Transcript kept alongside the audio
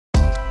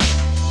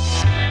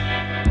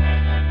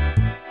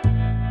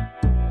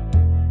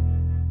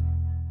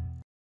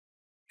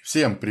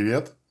Всем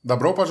привет!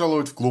 Добро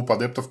пожаловать в клуб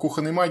адептов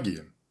кухонной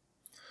магии.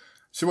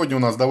 Сегодня у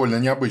нас довольно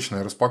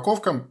необычная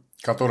распаковка,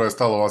 которая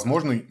стала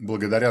возможной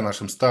благодаря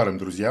нашим старым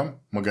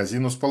друзьям,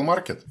 магазину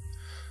R.LUM.R.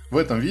 В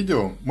этом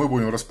видео мы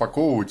будем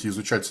распаковывать и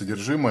изучать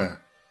содержимое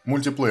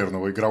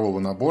мультиплеерного игрового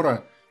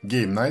набора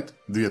Game Night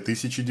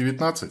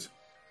 2019.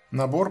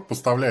 Набор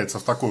поставляется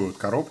в такой вот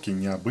коробке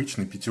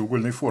необычной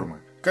пятиугольной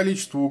формы.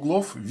 Количество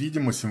углов,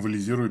 видимо,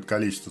 символизирует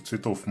количество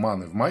цветов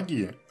маны в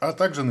магии, а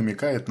также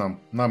намекает нам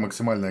на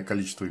максимальное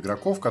количество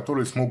игроков,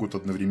 которые смогут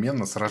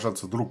одновременно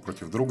сражаться друг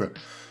против друга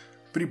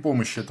при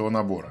помощи этого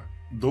набора.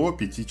 До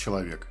 5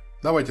 человек.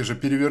 Давайте же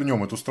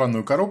перевернем эту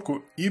странную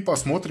коробку и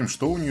посмотрим,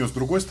 что у нее с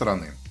другой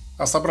стороны.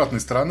 А с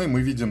обратной стороны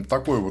мы видим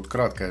такое вот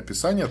краткое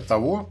описание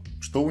того,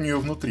 что у нее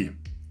внутри.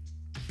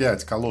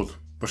 5 колод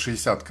по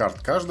 60 карт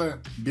каждая,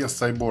 без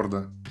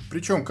сайборда.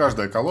 Причем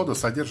каждая колода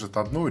содержит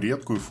одну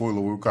редкую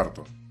фойловую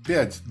карту.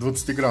 5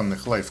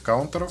 20-гранных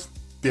лайф-каунтеров,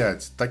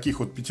 5 таких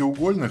вот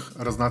пятиугольных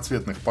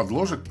разноцветных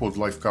подложек под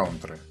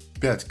лайф-каунтеры,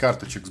 5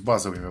 карточек с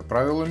базовыми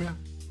правилами,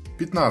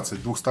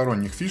 15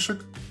 двухсторонних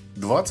фишек,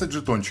 20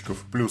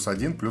 жетончиков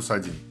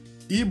 +1/+1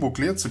 и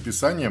буклет с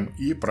описанием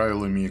и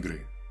правилами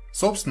игры.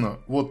 Собственно,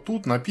 вот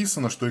тут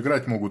написано, что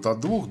играть могут от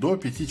 2 до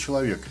 5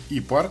 человек, и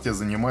партия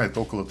занимает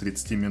около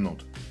 30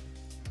 минут.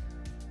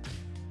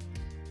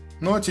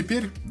 Ну а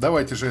теперь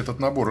давайте же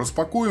этот набор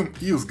распакуем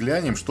и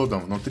взглянем, что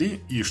там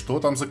внутри и что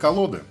там за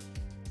колоды.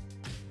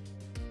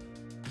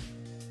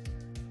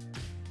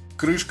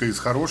 Крышка из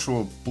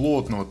хорошего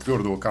плотного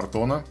твердого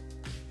картона.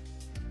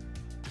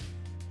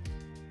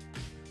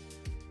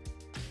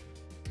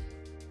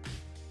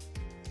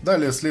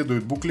 Далее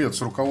следует буклет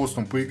с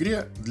руководством по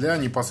игре для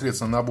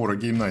непосредственно набора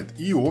Game Night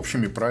и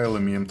общими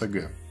правилами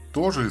MTG.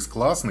 Тоже из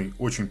классной,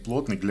 очень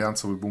плотной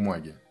глянцевой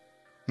бумаги.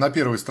 На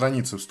первой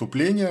странице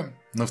вступление,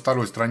 на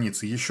второй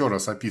странице еще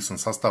раз описан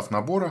состав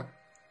набора.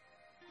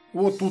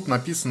 Вот тут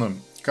написано,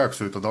 как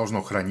все это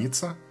должно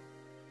храниться.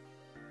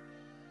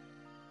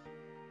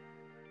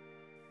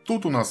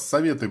 Тут у нас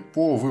советы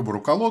по выбору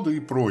колоды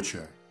и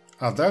прочее.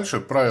 А дальше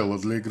правила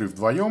для игры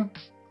вдвоем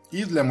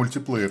и для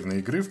мультиплеерной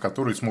игры, в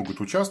которой смогут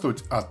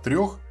участвовать от 3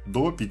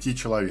 до 5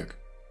 человек.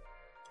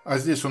 А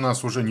здесь у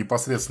нас уже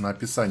непосредственно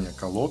описание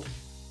колод.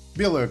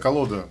 Белая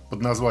колода под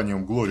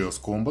названием Glorius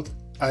Combat.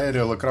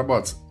 Aerial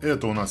Acrobats —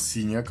 это у нас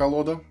синяя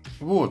колода.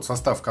 Вот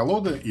состав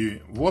колоды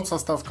и вот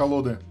состав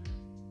колоды.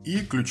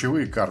 И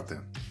ключевые карты.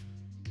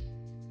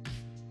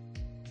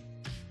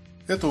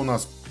 Это у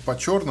нас по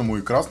черному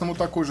и красному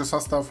такой же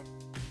состав.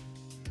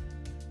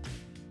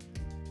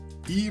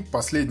 И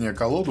последняя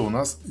колода у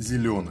нас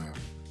зеленая.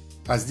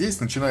 А здесь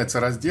начинается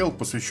раздел,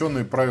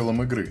 посвященный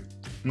правилам игры.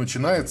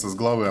 Начинается с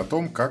главы о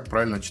том, как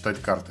правильно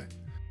читать карты.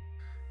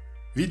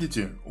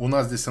 Видите, у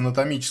нас здесь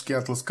анатомический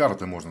атлас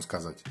карты, можно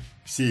сказать.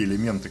 Все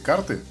элементы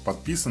карты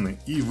подписаны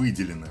и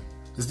выделены.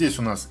 Здесь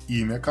у нас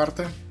имя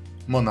карты,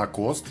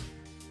 монокост,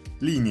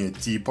 линия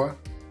типа,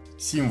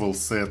 символ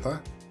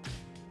сета,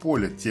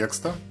 поле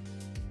текста.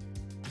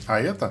 А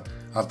это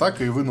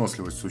атака и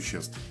выносливость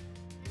существ.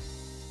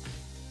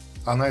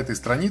 А на этой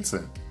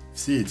странице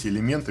все эти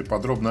элементы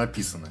подробно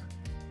описаны.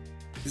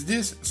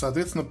 Здесь,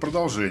 соответственно,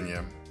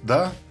 продолжение.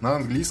 Да, на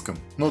английском,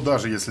 но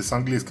даже если с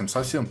английским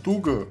совсем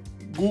туго,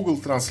 Google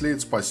Translate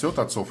спасет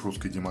отцов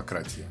русской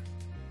демократии.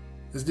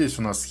 Здесь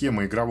у нас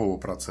схема игрового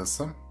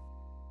процесса,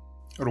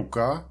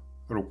 рука,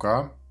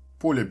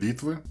 поле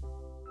битвы,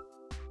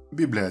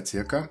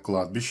 библиотека,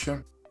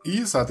 кладбище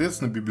и,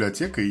 соответственно,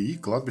 библиотека и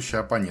кладбище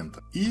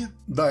оппонента. И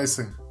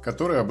дайсы,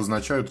 которые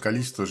обозначают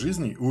количество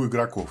жизней у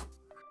игроков.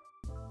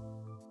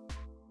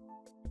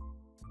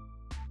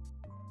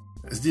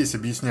 Здесь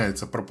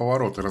объясняется про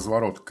поворот и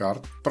разворот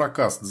карт, про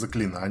каст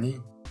заклинаний,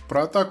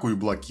 про атаку и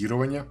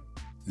блокирование.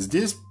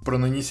 Здесь про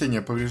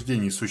нанесение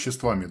повреждений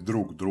существами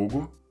друг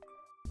другу.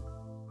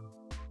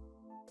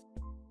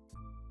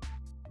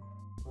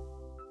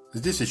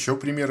 Здесь еще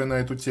примеры на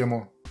эту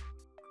тему.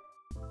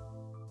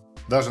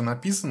 Даже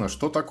написано,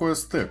 что такое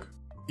стек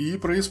и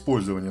про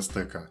использование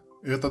стека.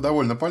 Это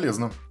довольно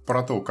полезно.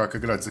 Про то, как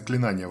играть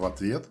заклинания в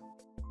ответ.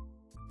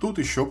 Тут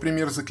еще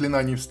пример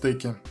заклинаний в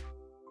стеке.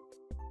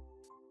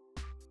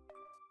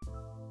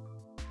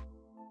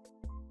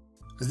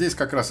 Здесь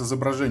как раз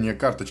изображение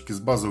карточки с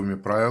базовыми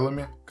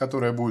правилами,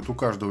 которая будет у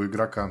каждого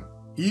игрока.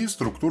 И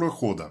структура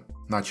хода.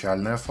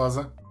 Начальная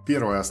фаза,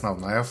 первая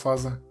основная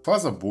фаза,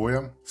 фаза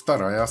боя,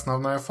 вторая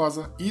основная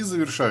фаза и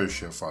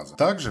завершающая фаза.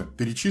 Также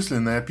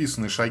перечислены и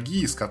описаны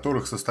шаги, из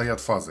которых состоят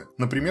фазы.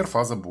 Например,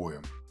 фаза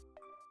боя.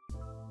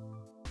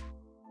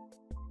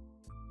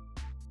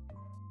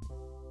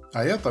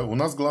 А это у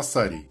нас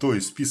глоссарий, то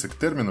есть список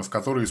терминов,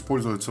 которые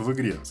используются в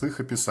игре, с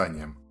их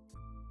описанием.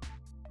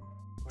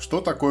 Что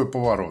такое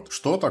поворот?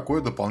 Что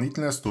такое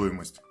дополнительная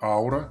стоимость?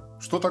 Аура?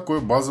 Что такое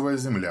базовая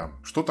земля?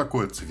 Что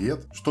такое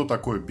цвет? Что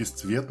такое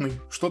бесцветный?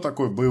 Что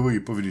такое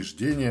боевые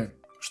повреждения?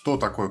 Что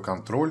такое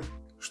контроль?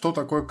 Что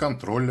такое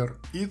контроллер?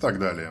 И так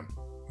далее.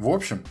 В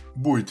общем,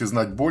 будете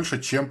знать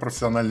больше, чем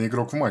профессиональный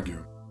игрок в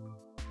магию.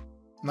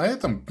 На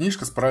этом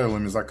книжка с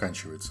правилами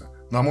заканчивается.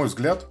 На мой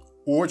взгляд,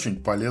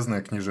 очень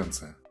полезная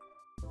книженция.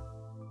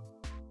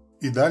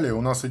 И далее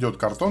у нас идет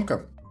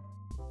картонка,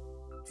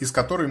 из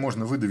которой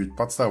можно выдавить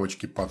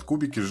подставочки под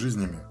кубики с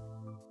жизнями.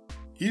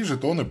 И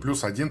жетоны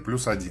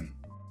 +1/+1.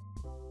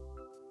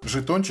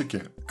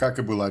 Жетончики, как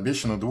и было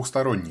обещано,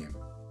 двухсторонние.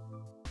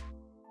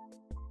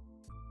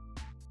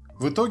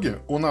 В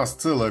итоге у нас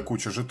целая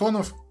куча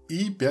жетонов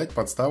и 5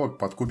 подставок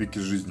под кубики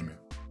с жизнями.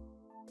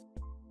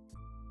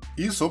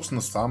 И,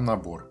 собственно, сам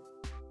набор.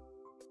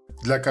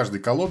 Для каждой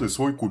колоды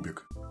свой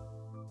кубик.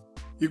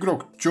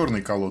 Игрок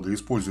черной колоды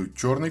использует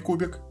черный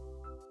кубик.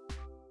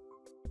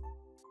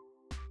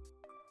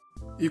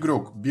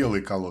 Игрок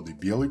белой колоды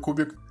белый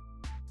кубик.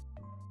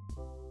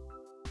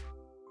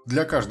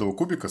 Для каждого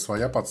кубика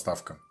своя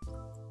подставка.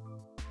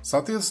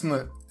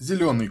 Соответственно,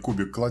 зеленый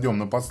кубик кладем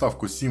на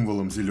подставку с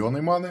символом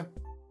зеленой маны.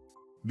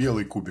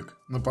 Белый кубик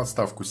на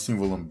подставку с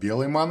символом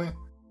белой маны.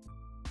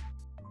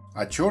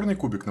 А черный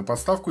кубик на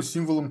подставку с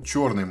символом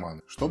черной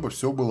маны, чтобы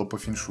все было по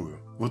феншую.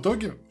 В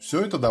итоге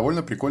все это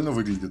довольно прикольно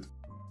выглядит.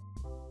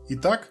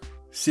 Итак,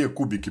 все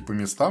кубики по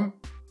местам.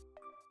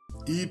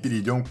 И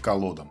перейдем к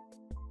колодам.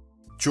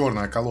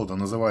 Черная колода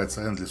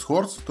называется Endless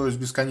Hordes, то есть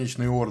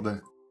бесконечные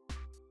орды.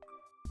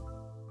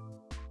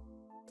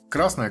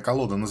 Красная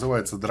колода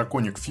называется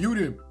Draconic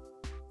Fury,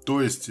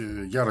 то есть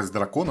ярость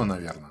дракона,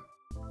 наверное.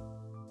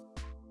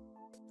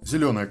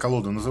 Зеленая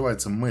колода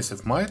называется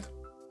Massive Might,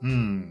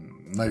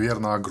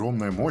 наверное,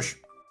 огромная мощь.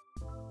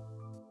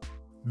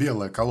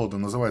 Белая колода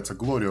называется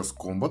Glorius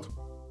Combat,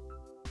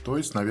 то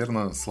есть,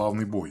 наверное,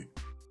 славный бой.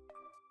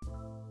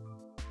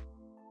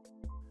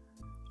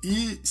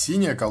 И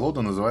синяя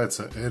колода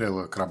называется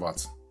Aerial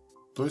Acrobats,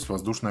 то есть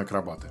воздушные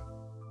акробаты.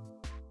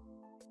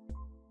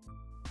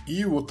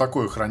 И вот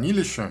такое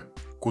хранилище,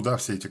 куда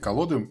все эти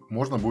колоды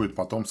можно будет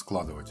потом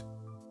складывать.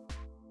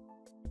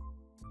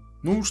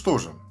 Ну что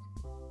же,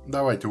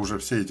 давайте уже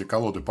все эти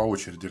колоды по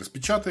очереди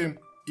распечатаем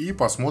и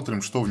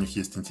посмотрим, что в них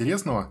есть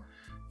интересного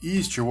и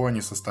из чего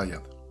они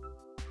состоят.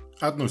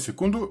 Одну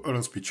секунду,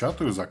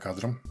 распечатаю за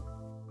кадром.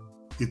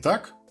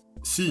 Итак,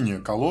 синяя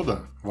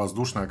колода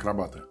 «Воздушные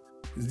акробаты».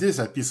 Здесь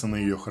описаны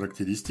ее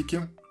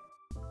характеристики.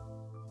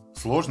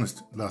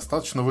 Сложность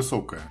достаточно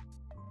высокая.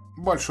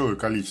 Большое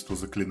количество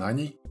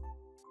заклинаний.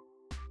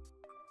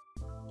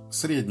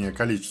 Среднее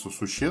количество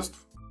существ.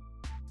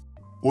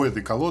 У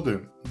этой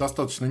колоды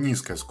достаточно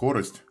низкая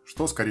скорость,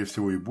 что скорее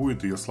всего и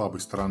будет ее слабой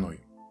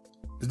стороной.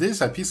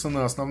 Здесь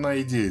описана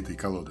основная идея этой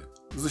колоды.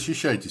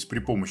 Защищайтесь при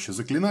помощи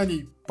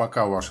заклинаний,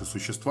 пока ваши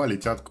существа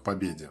летят к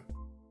победе.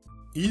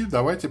 И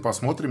давайте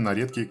посмотрим на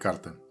редкие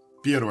карты.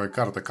 Первая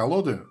карта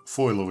колоды,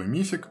 фойловый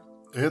мифик,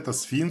 это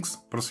Сфинкс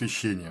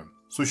Просвещения.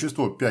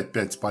 Существо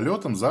 5/5 с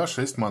полетом за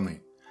 6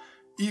 маны.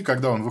 И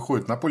когда он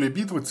выходит на поле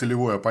битвы,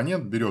 целевой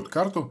оппонент берет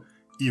карту,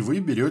 и вы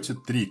берете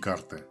 3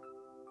 карты.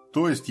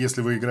 То есть,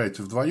 если вы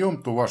играете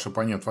вдвоем, то ваш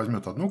оппонент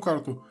возьмет одну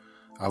карту,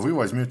 а вы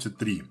возьмете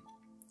 3.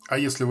 А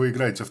если вы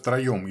играете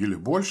втроем или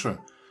больше,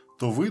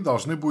 то вы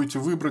должны будете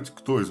выбрать,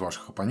 кто из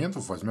ваших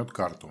оппонентов возьмет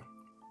карту.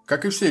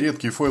 Как и все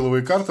редкие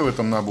фойловые карты в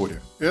этом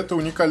наборе, это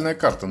уникальная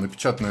карта,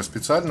 напечатанная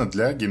специально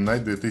для Game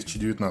Night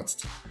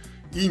 2019.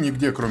 И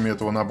нигде, кроме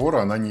этого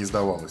набора, она не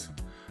издавалась.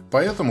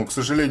 Поэтому, к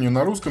сожалению,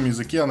 на русском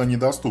языке она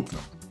недоступна.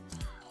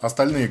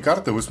 Остальные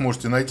карты вы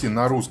сможете найти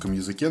на русском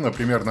языке,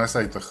 например, на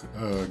сайтах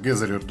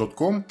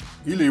gatherer.com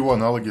или его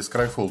аналоги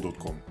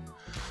scryfall.com.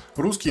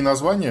 Русские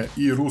названия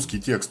и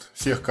русский текст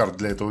всех карт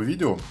для этого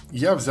видео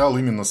я взял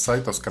именно с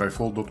сайта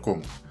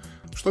scryfall.com,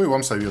 что и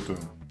вам советую.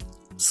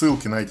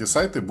 Ссылки на эти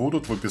сайты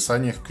будут в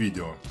описаниях к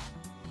видео.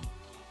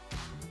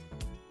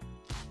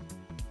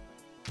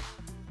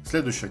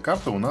 Следующая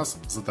карта у нас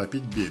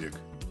 «Затопить берег».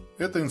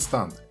 Это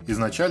инстант,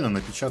 изначально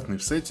напечатанный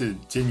в сете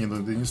 «Тени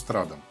над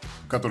Иннистрадом»,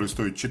 который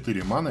стоит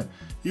 4 маны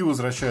и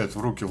возвращает в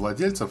руки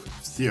владельцев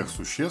всех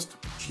существ,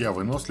 чья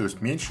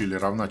выносливость меньше или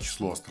равна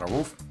числу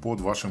островов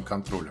под вашим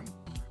контролем.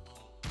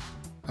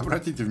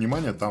 Обратите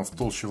внимание, там в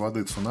толще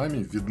воды цунами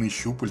видны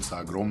щупальца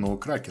огромного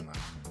кракена.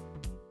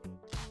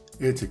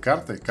 Эти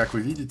карты, как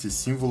вы видите, с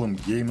символом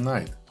Game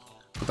Night,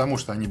 потому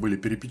что они были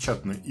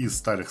перепечатаны из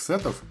старых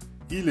сетов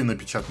или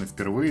напечатаны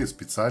впервые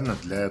специально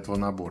для этого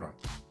набора.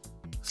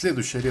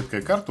 Следующая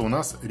редкая карта у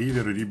нас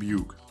River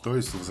Rebuke, то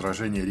есть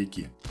Возражение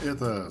реки.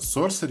 Это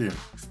Sorcery,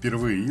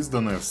 впервые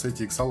изданная в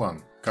сете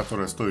Ixalan,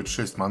 которая стоит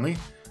 6 маны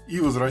и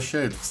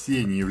возвращает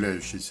все не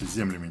являющиеся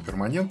землями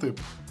перманенты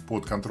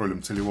под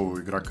контролем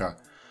целевого игрока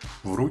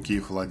в руки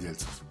их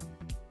владельцев.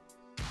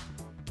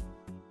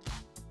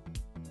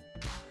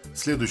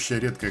 Следующая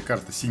редкая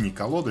карта синей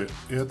колоды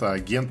 – это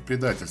Агент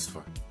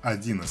Предательства,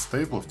 один из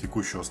стейплов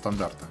текущего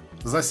стандарта.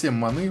 За 7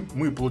 маны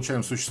мы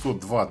получаем существо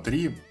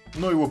 2-3,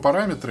 но его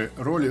параметры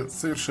роли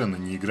совершенно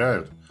не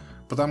играют,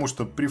 потому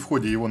что при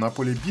входе его на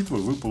поле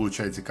битвы вы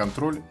получаете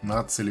контроль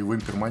над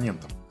целевым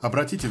перманентом.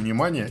 Обратите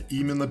внимание,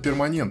 именно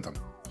перманентом,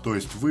 то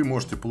есть вы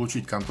можете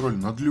получить контроль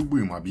над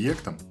любым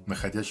объектом,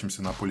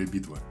 находящимся на поле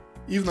битвы.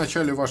 И в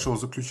начале вашего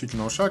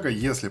заключительного шага,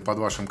 если под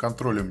вашим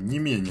контролем не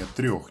менее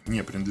 3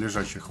 не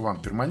принадлежащих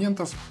вам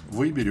перманентов,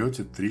 вы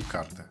берете 3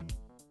 карты.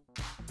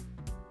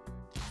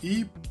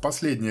 И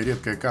последняя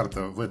редкая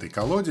карта в этой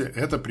колоде –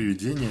 это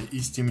Привидение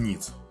из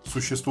темниц.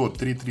 Существо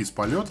 3/3 с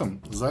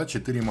полетом за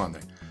 4 маны.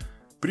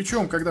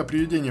 Причем, когда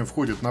привидение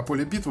входит на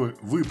поле битвы,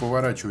 вы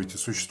поворачиваете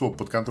существо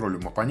под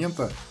контролем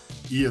оппонента,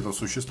 и это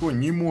существо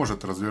не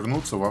может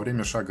развернуться во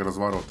время шага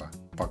разворота,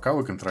 пока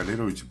вы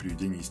контролируете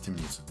привидение из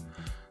темницы.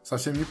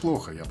 Совсем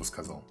неплохо, я бы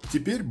сказал.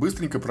 Теперь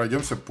быстренько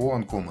пройдемся по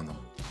анкоммонам.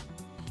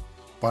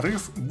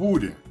 Порыв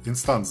бури.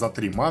 Инстант за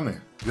 3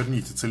 маны.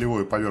 Верните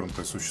целевое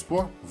повернутое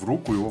существо в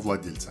руку его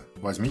владельца.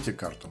 Возьмите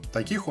карту.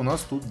 Таких у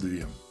нас тут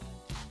 2.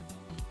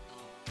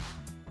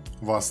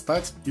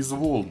 Восстать из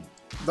волн.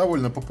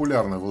 Довольно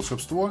популярное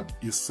волшебство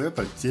из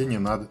сета Тени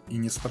над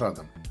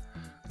Иннистрадом.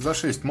 За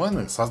 6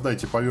 маны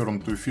создайте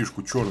повернутую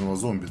фишку черного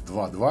зомби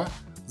 2/2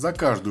 за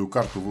каждую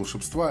карту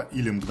волшебства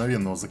или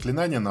мгновенного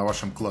заклинания на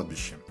вашем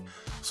кладбище.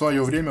 В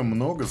свое время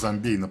много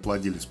зомбей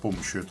наплодили с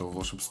помощью этого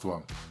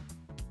волшебства.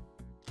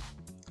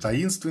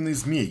 Таинственный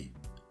змей.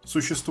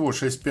 Существо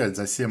 6/5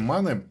 за 7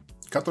 маны,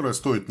 которое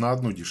стоит на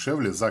 1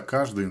 дешевле за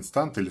каждый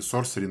инстант или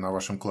сорсери на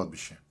вашем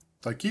кладбище.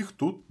 Таких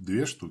тут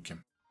 2 штуки.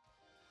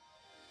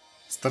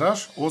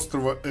 Страж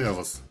острова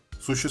Эвос.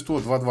 Существо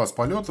 2/2 с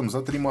полетом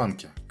за 3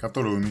 манки,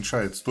 которое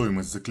уменьшает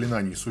стоимость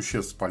заклинаний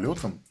существ с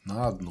полетом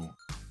на 1.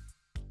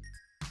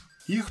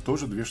 Их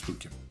тоже 2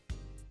 штуки.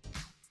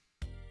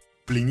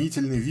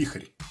 Пленительный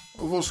вихрь.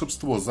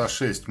 Волшебство за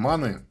 6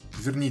 маны.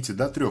 Верните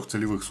до 3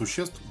 целевых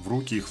существ в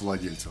руки их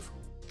владельцев.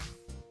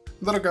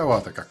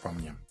 Дороговато, как по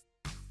мне.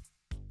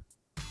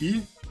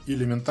 И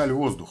элементаль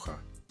воздуха.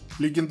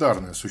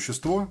 Легендарное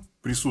существо,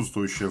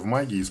 присутствующее в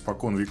магии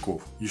испокон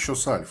веков, еще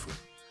с альфы.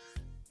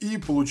 И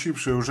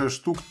получившее уже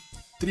штук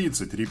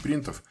 30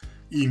 репринтов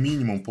и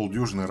минимум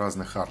полдюжины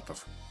разных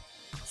артов.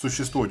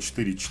 Существо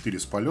 4/4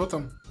 с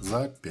полетом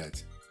за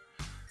 5.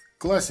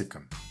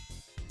 Классика.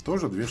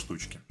 Тоже 2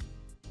 штучки.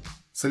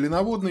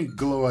 Соленоводный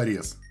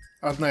головорез.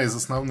 Одна из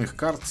основных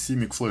карт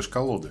Симик флеш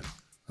колоды.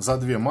 За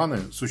 2 маны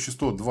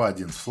существо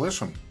 2/1 с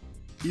флешем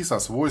и со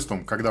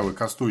свойством, когда вы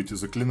кастуете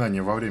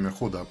заклинание во время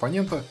хода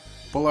оппонента,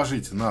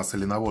 положите на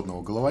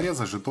соленоводного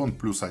головореза жетон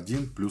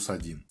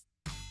 +1/+1.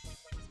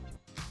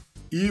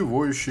 И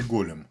воющий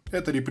голем.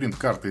 Это репринт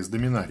карты из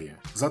Доминарии.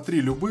 За 3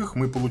 любых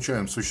мы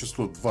получаем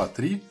существо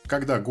 2/3.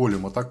 Когда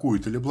голем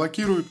атакует или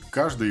блокирует,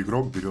 каждый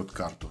игрок берет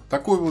карту.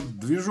 Такой вот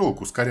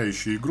движок,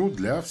 ускоряющий игру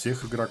для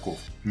всех игроков.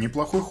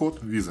 Неплохой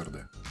ход,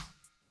 визарды.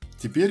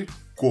 Теперь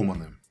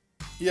коммоны.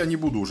 Я не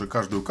буду уже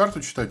каждую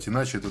карту читать,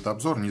 иначе этот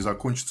обзор не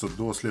закончится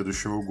до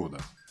следующего года.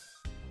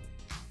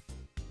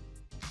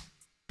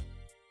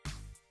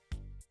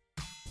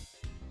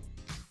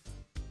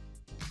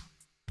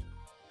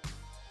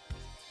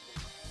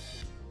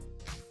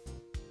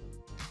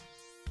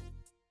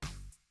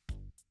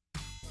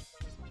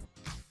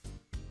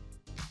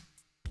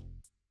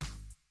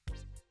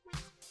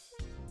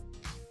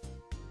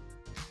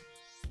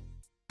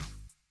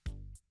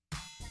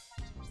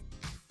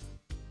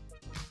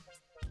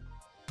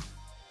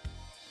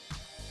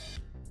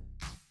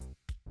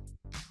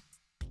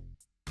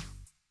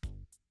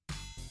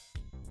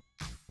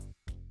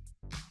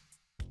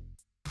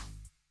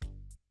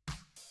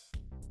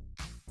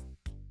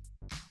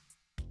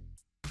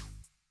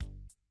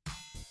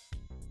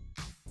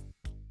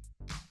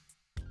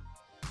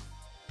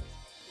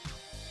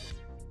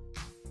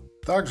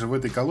 Также в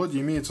этой колоде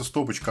имеется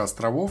стопочка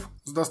островов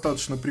с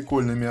достаточно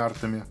прикольными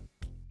артами.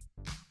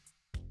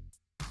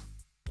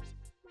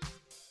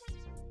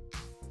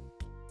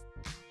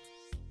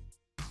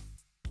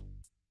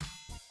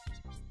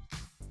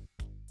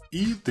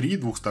 И 3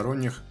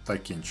 двухсторонних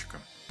токенчика.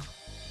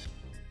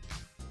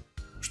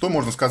 Что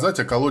можно сказать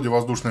о колоде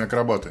 «Воздушные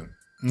акробаты»?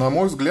 На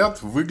мой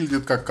взгляд,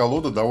 выглядит как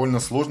колода довольно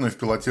сложная в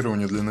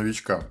пилотировании для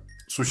новичка.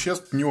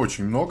 Существ не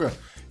очень много,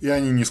 и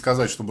они не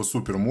сказать, чтобы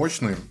супер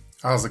мощные,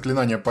 а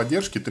заклинания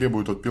поддержки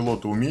требуют от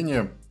пилота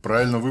умения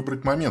правильно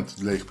выбрать момент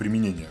для их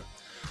применения.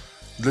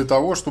 Для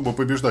того, чтобы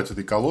побеждать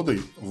этой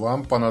колодой,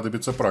 вам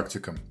понадобится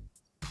практика.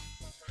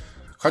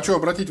 Хочу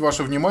обратить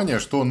ваше внимание,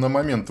 что на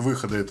момент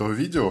выхода этого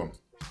видео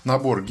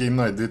набор Game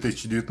Night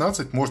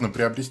 2019 можно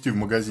приобрести в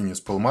магазине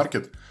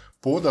Spellmarket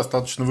по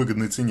достаточно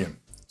выгодной цене.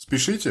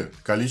 Спешите,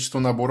 количество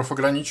наборов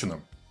ограничено.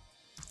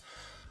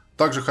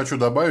 Также хочу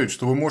добавить,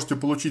 что вы можете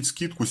получить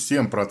скидку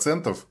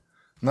 7%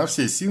 на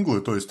все синглы,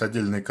 то есть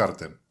отдельные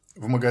карты,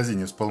 в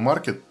магазине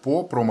Spellmarket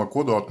по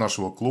промокоду от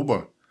нашего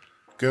клуба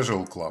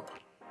Casual Club.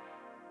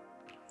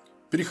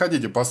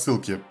 Переходите по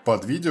ссылке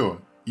под видео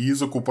и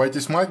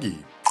закупайтесь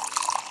магией.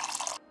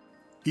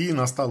 И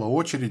настала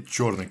очередь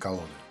черной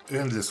колоды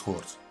Endless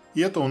Hordes. И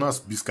это у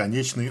нас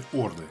бесконечные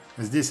орды.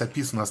 Здесь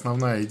описана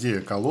основная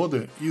идея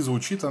колоды, и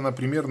звучит она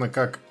примерно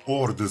как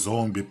 «Орды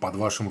зомби под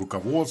вашим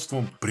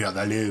руководством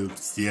преодолеют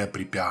все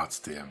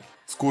препятствия».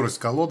 Скорость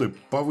колоды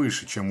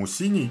повыше, чем у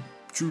синей,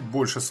 чуть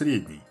больше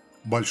средней.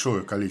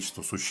 Большое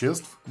количество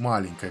существ,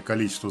 маленькое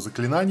количество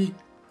заклинаний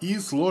и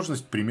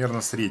сложность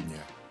примерно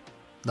средняя.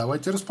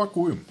 Давайте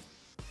распакуем.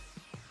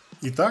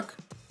 Итак,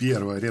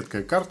 первая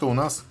редкая карта у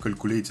нас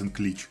Calculating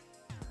Glitch.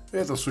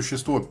 Это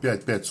существо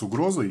 5/5 с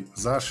угрозой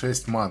за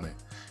 6 маны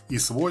и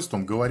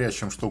свойством,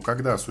 говорящим, что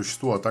когда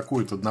существо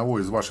атакует одного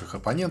из ваших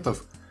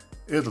оппонентов,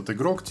 этот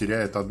игрок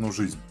теряет 1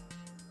 жизнь.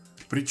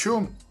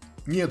 Причем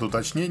нет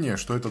уточнения,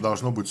 что это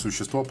должно быть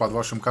существо под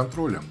вашим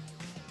контролем.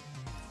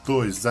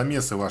 То есть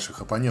замесы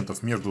ваших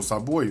оппонентов между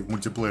собой в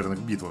мультиплеерных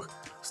битвах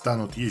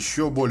станут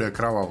еще более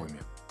кровавыми.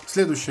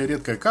 Следующая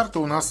редкая карта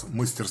у нас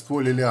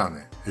 «Мастерство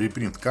Лилианы»,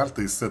 репринт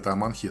карты из сета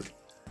Аманхет.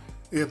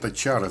 Это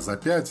чары за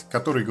 5,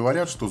 которые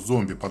говорят, что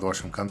зомби под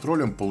вашим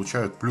контролем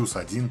получают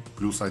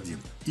 +1/+1.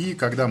 И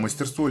когда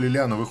мастерство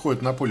Лилианы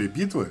выходит на поле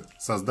битвы,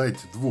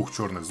 создайте 2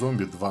 черных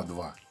зомби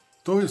 2/2.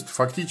 То есть,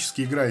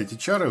 фактически играя эти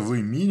чары,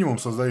 вы минимум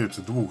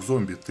создаете 2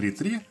 зомби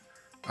 3/3,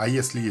 а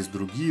если есть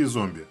другие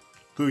зомби,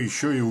 то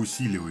еще и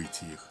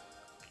усиливаете их.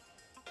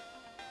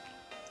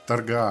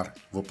 Таргаар,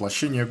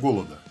 воплощение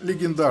голода,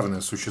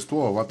 легендарное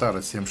существо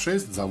аватара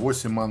 7/6 за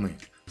 8 маны.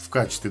 В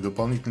качестве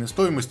дополнительной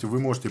стоимости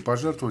вы можете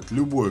пожертвовать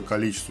любое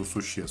количество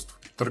существ.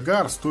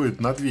 Таргаар стоит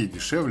на 2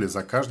 дешевле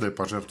за каждое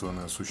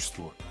пожертвованное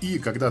существо. И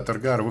когда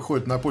Таргаар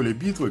выходит на поле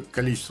битвы,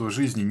 количество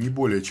жизней не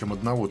более чем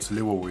одного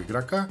целевого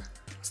игрока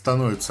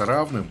становится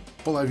равным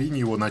половине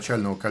его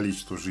начального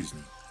количества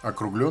жизней,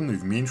 округленной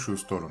в меньшую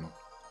сторону.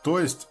 То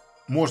есть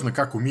можно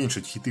как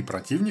уменьшить хиты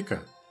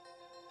противника,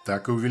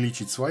 так и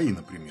увеличить свои,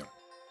 например.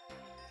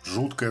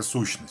 Жуткая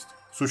сущность.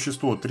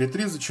 Существо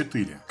 3/3 за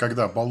 4.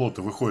 Когда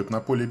болото выходит на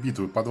поле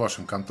битвы под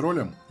вашим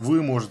контролем,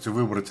 вы можете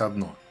выбрать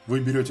одно. Вы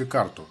берете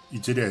карту и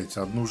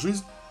теряете 1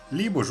 жизнь,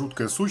 либо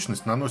жуткая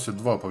сущность наносит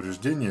 2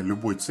 повреждения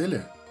любой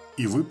цели,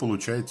 и вы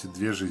получаете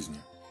 2 жизни.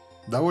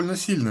 Довольно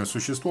сильное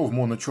существо в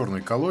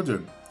моно-черной колоде,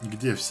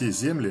 где все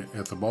земли –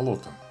 это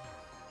болото.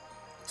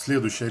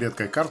 Следующая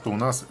редкая карта у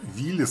нас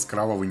Виллис,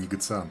 кровавый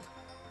негациант.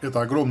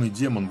 Это огромный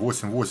демон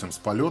 8/8 с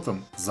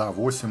полетом за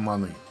 8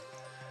 маны.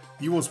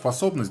 Его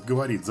способность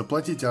говорит: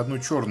 заплатите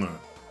 1 черную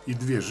и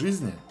 2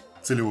 жизни,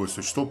 целевое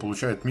существо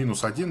получает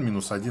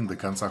 -1/-1 до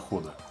конца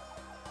хода.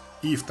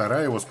 И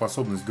вторая его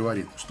способность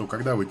говорит, что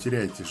когда вы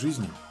теряете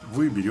жизни,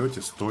 вы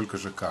берете столько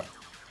же карт.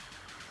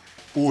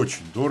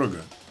 Очень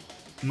дорого,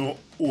 но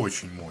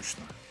очень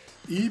мощно.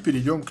 И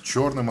перейдем к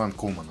черным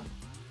анкоманам.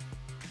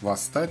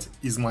 Восстать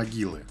из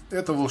могилы.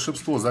 Это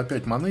волшебство за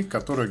 5 маны,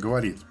 которое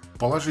говорит: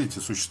 положите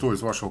существо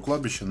из вашего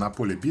кладбища на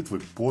поле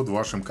битвы под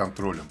вашим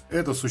контролем.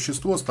 Это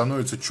существо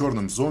становится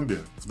черным зомби,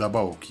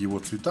 вдобавок к его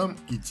цветам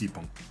и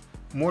типам.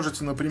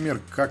 Можете,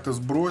 например, как-то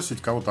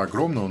сбросить кого-то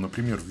огромного,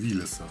 например,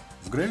 Виллиса,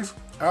 в грейв,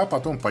 а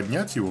потом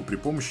поднять его при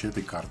помощи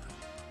этой карты.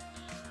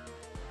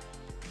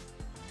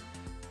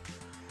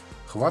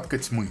 Хватка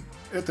тьмы.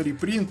 Это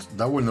репринт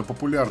довольно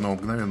популярного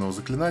мгновенного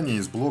заклинания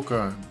из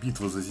блока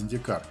 «Битва за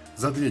Зендикар».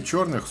 За 2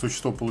 черных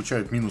существо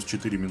получает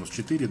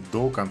 -4/-4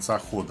 до конца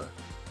хода.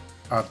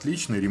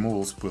 Отличный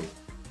ремовал спел.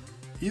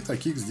 И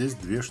таких здесь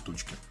 2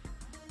 штучки.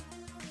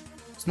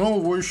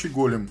 Снова воющий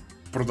голем.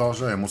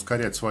 Продолжаем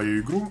ускорять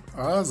свою игру,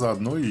 а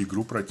заодно и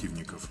игру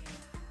противников.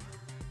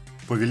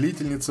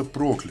 Повелительница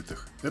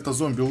проклятых. Это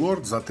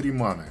зомби-лорд за 3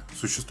 маны.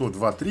 Существо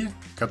 2/3,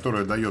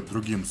 которое дает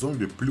другим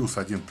зомби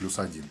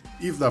 +1/+1.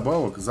 И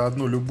вдобавок за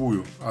одну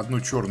любую,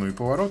 1 черную и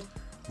поворот,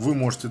 вы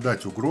можете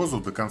дать угрозу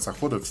до конца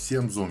хода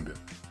всем зомби.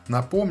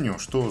 Напомню,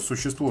 что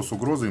существо с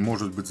угрозой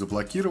может быть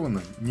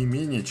заблокировано не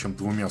менее чем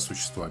 2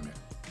 существами.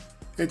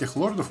 Этих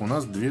лордов у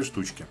нас 2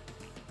 штучки.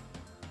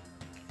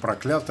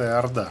 Проклятая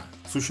орда.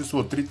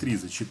 Существо 3/3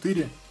 за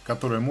 4,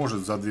 которое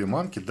может за 2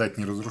 манки дать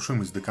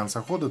неразрушимость до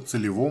конца хода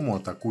целевому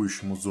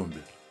атакующему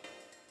зомби.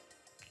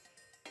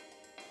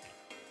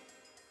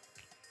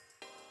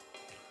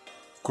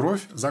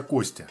 Кровь за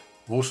кости.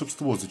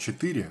 Волшебство за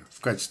 4.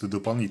 В качестве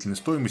дополнительной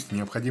стоимости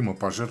необходимо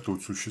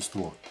пожертвовать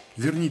существо.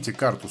 Верните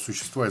карту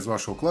существа из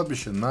вашего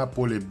кладбища на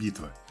поле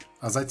битвы,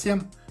 а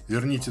затем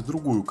верните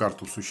другую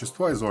карту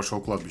существа из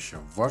вашего кладбища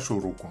в вашу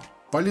руку.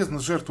 Полезно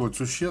жертвовать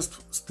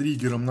существ с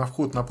триггером на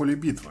вход на поле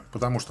битвы,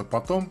 потому что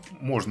потом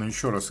можно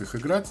еще раз их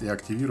играть и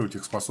активировать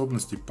их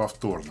способности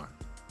повторно.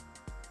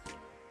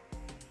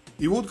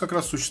 И вот как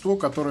раз существо,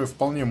 которое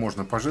вполне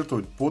можно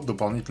пожертвовать под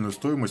дополнительную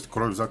стоимость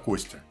кровь за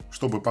кости,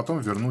 чтобы потом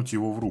вернуть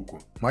его в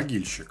руку.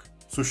 Могильщик.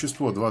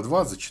 Существо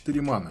 2/2 за 4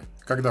 маны.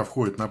 Когда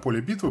входит на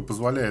поле битвы,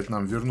 позволяет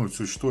нам вернуть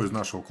существо из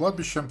нашего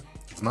кладбища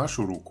в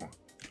нашу руку.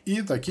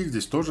 И таких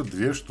здесь тоже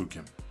 2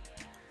 штуки.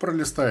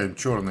 Пролистаем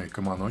черные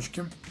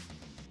каманочки.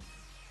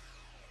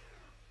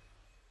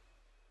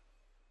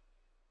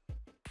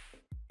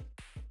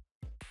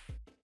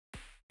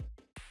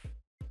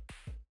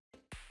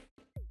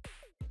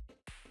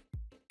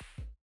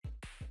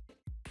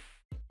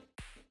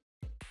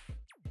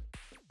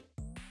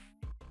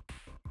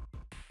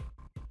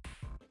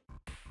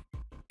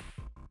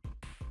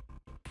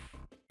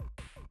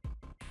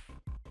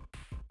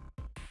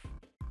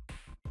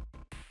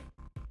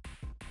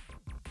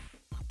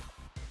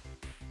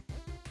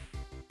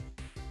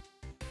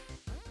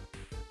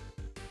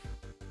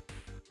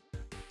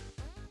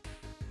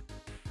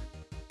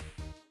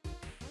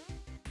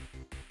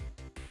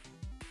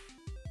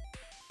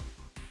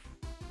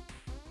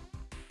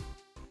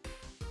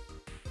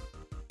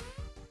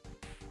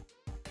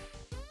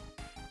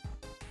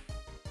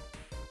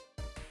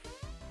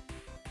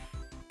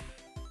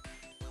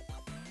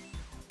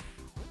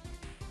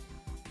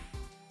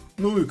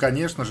 Ну и,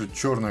 конечно же,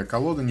 черная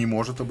колода не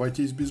может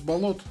обойтись без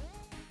болот.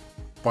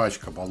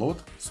 пачка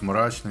болот с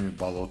мрачными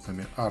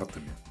болотными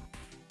артами.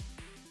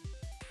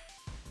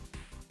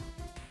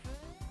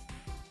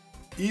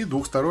 И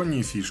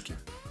двухсторонние фишки.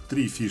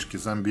 3 фишки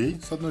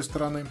зомбей с одной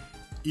стороны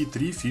и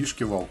 3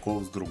 фишки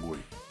волков с другой.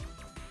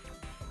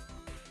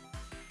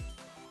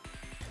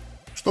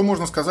 Что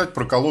можно сказать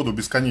про колоду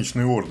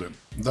Бесконечной Орды?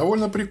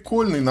 Довольно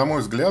прикольный, на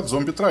мой взгляд,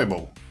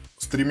 зомби-трайбл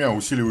с 3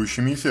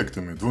 усиливающими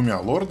эффектами, 2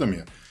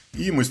 лордами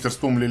и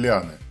мастерством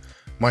Лилианы,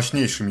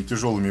 мощнейшими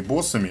тяжелыми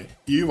боссами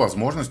и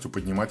возможностью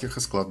поднимать их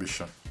из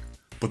кладбища.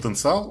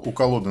 Потенциал у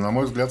колоды, на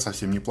мой взгляд,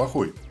 совсем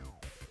неплохой.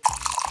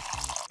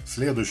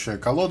 Следующая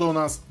колода у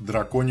нас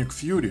Draconic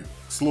Fury.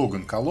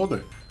 Слоган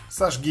колоды: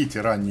 «Сожгите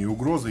ранние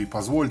угрозы и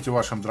позвольте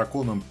вашим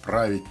драконам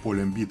править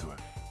полем битвы».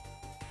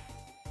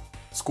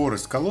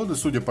 Скорость колоды,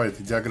 судя по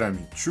этой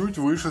диаграмме, чуть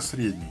выше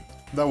средней.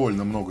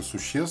 Довольно много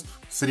существ,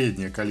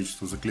 среднее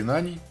количество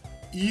заклинаний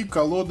и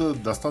колода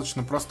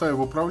достаточно простая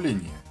в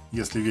управлении,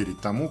 если верить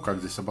тому, как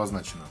здесь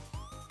обозначено.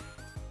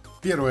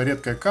 Первая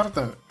редкая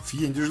карта –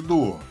 Фьендиш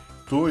Дуо,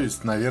 то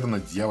есть, наверное,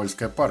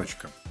 дьявольская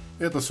парочка.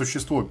 Это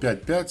существо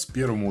 5-5 с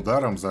первым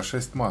ударом за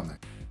 6 маны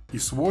и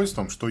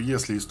свойством, что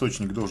если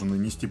источник должен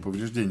нанести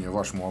повреждения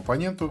вашему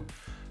оппоненту,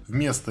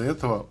 вместо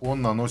этого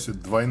он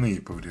наносит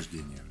двойные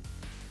повреждения.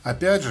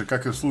 Опять же,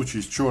 как и в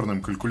случае с черным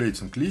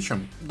Calculating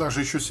Личем, даже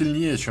еще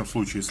сильнее, чем в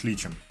случае с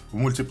Личем. В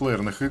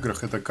мультиплеерных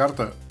играх эта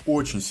карта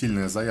очень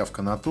сильная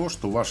заявка на то,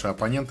 что ваши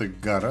оппоненты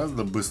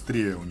гораздо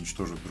быстрее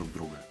уничтожат друг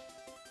друга.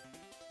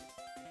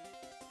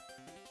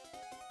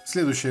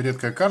 Следующая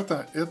редкая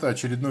карта – это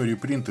очередной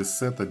репринт из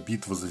сета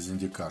 «Битва за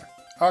Зендикар».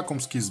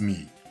 Акумский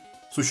змей.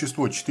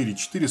 Существо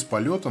 4-4 с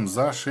полетом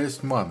за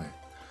 6 маны,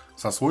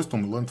 со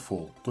свойством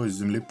Landfall, то есть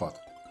землепад.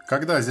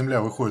 Когда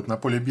земля выходит на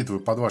поле битвы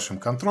под вашим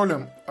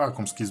контролем,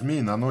 акумский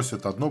змей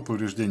наносит одно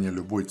повреждение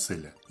любой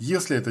цели.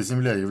 Если эта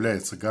земля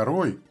является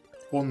горой,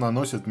 он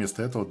наносит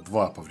вместо этого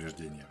 2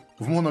 повреждения.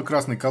 В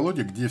моно-красной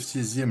колоде, где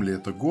все земли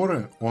это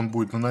горы, он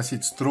будет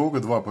наносить строго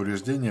 2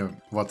 повреждения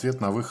в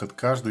ответ на выход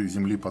каждой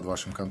земли под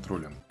вашим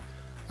контролем.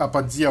 А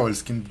под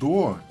дьявольским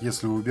дуо,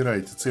 если вы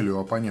выбираете цель у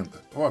оппонента,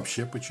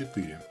 вообще по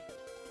 4.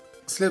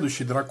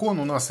 Следующий дракон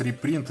у нас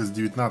репринт из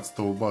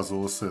 19-го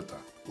базового сета.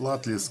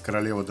 Латлис,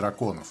 королева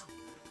драконов.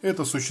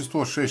 Это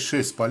существо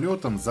 6-6 с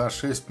полетом за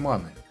 6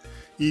 маны.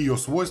 И ее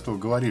свойство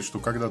говорит, что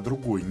когда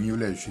другой, не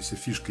являющийся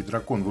фишкой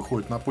дракон,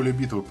 выходит на поле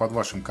битвы под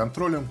вашим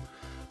контролем,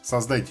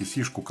 создайте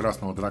фишку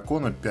красного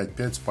дракона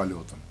 5-5 с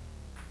полетом.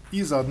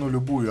 И за одну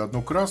любую и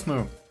одну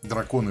красную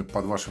драконы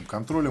под вашим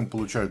контролем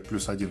получают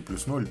 +1,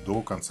 +0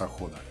 до конца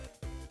хода.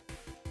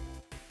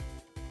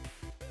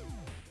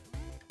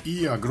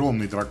 И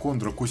огромный дракон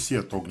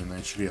Дракусет,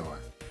 огненное чрево.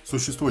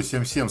 Существо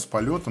 7-7 с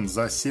полетом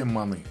за 7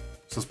 маны.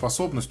 Со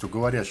способностью,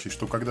 говорящей,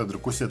 что когда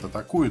Дракусет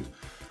атакует,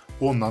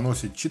 он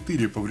наносит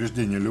 4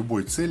 повреждения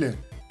любой цели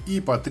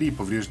и по 3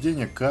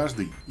 повреждения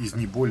каждой из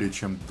не более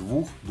чем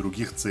 2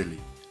 других целей.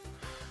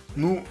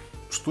 Ну,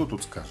 что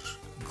тут скажешь?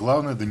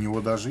 Главное до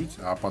него дожить,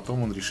 а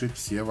потом он решит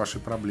все ваши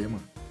проблемы.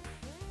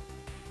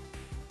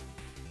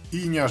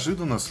 И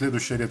неожиданно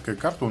следующая редкая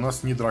карта у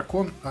нас не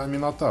дракон, а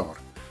Минотавр,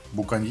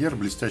 буконьер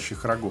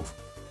блестящих рогов.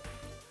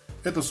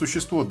 Это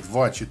существо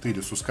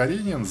 2-4 с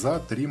ускорением за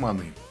 3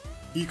 маны.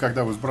 И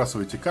когда вы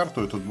сбрасываете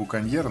карту, этот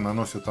буконьер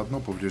наносит одно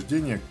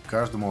повреждение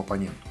каждому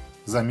оппоненту.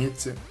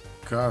 Заметьте,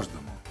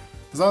 каждому.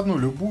 За одну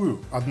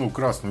любую, одну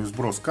красную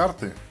сброс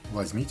карты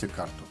возьмите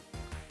карту.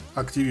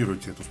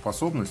 Активируйте эту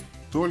способность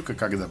только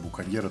когда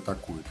буконьер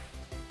атакует.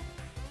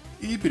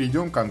 И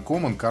перейдем к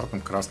анкоммон картам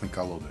красной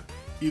колоды.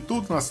 И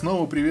тут нас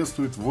снова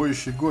приветствует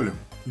воющий голем.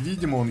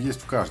 Видимо, он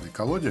есть в каждой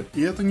колоде,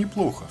 и это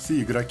неплохо.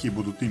 Все игроки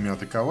будут ими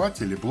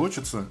атаковать или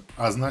блочиться,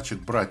 а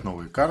значит брать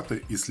новые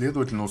карты и,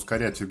 следовательно,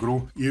 ускорять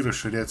игру и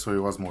расширять свои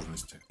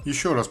возможности.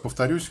 Еще раз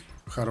повторюсь,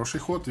 хороший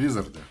ход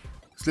Визарда.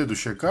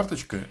 Следующая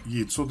карточка –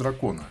 Яйцо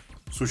Дракона.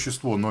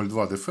 Существо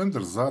 0-2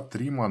 Defender за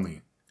 3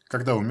 маны.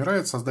 Когда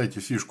умирает, создайте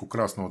фишку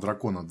красного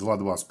дракона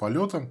 2-2 с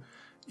полетом,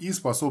 и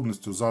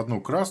способностью за одну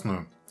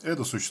красную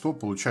это существо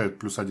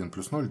получает +1,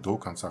 +0 до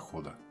конца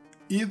хода.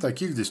 И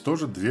таких здесь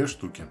тоже 2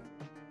 штуки.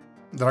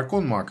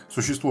 Дракон-маг.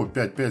 Существо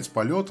 5-5 с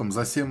полетом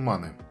за 7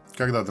 маны.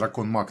 Когда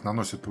дракон-маг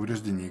наносит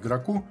повреждение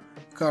игроку,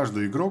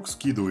 каждый игрок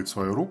скидывает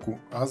свою руку,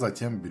 а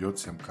затем берет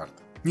 7 карт.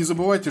 Не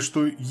забывайте,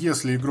 что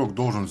если игрок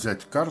должен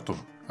взять карту,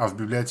 а в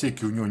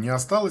библиотеке у него не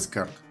осталось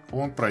карт,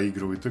 он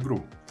проигрывает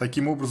игру.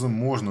 Таким образом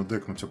можно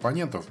декнуть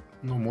оппонентов,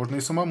 но можно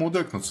и самому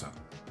декнуться.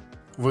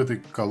 В этой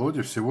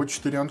колоде всего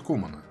 4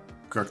 анкоммона.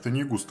 Как-то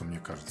не густо, мне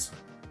кажется.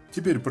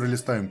 Теперь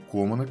пролистаем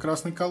коммоны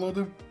красной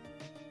колоды.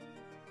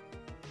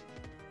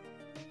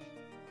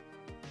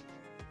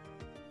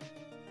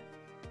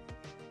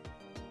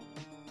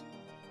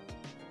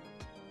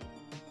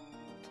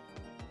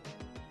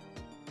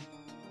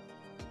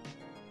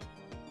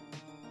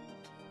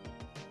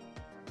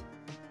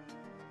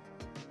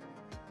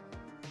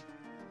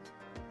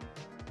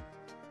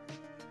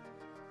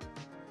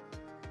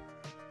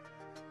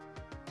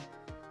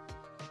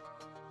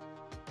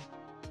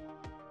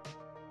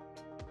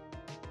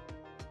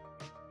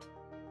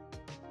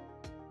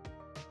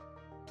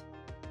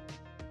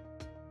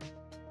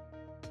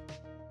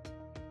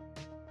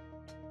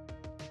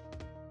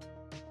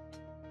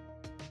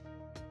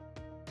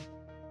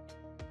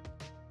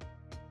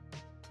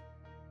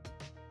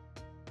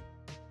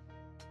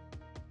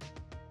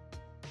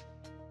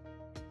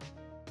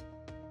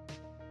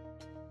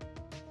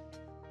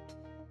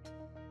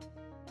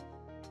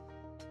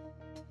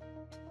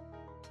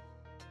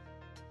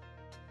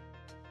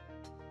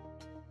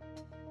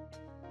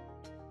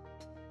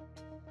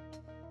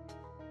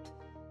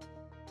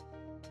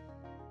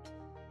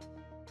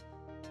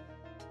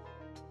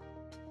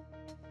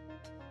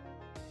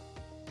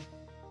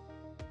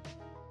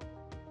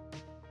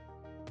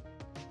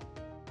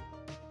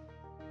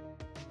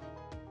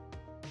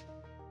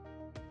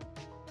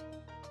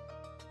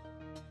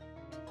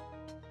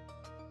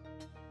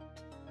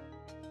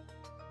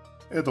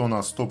 Это у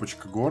нас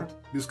стопочка гор,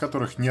 без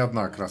которых ни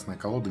одна красная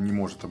колода не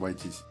может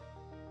обойтись.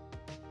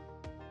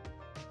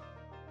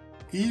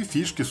 И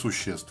фишки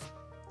существ.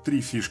 3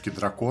 фишки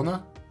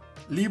дракона,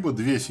 либо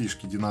 2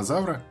 фишки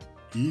динозавра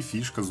и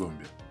фишка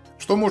зомби.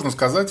 Что можно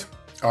сказать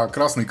о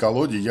красной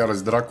колоде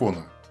Ярость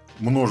дракона?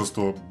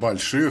 Множество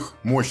больших,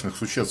 мощных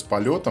существ с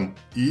полетом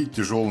и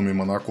тяжелыми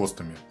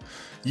монокостами.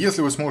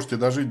 Если вы сможете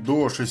дожить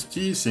до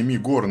 6-7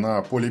 гор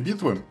на поле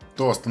битвы,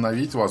 то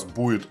остановить вас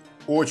будет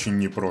очень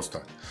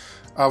непросто.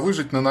 А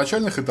выжить на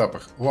начальных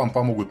этапах вам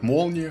помогут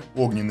молнии,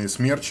 огненные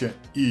смерчи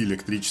и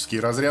электрические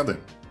разряды.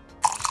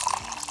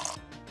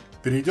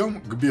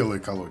 Перейдем к белой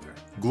колоде.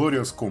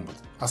 Glorius Combat.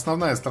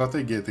 Основная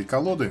стратегия этой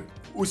колоды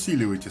 –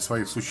 усиливайте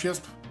своих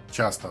существ,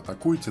 часто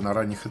атакуйте на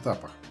ранних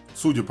этапах.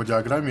 Судя по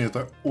диаграмме,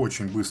 это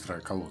очень быстрая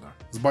колода.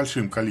 С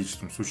большим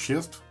количеством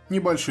существ,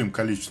 небольшим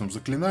количеством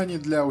заклинаний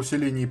для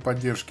усиления и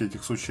поддержки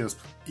этих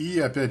существ. И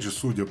опять же,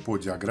 судя по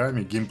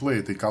диаграмме, геймплей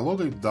этой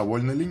колоды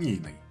довольно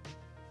линейный.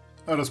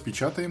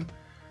 Распечатаем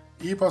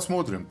и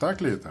посмотрим,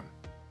 так ли это.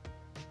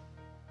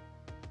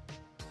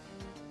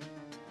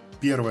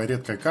 Первая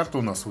редкая карта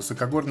у нас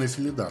высокогорный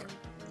Солидар.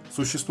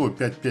 Существо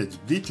 5-5 с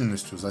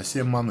бдительностью за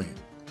 7 маны,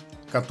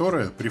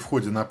 которое при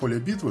входе на поле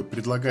битвы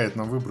предлагает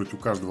нам выбрать у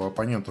каждого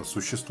оппонента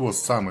существо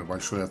с самой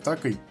большой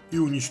атакой и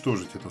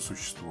уничтожить это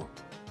существо.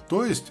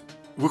 То есть,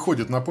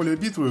 выходит на поле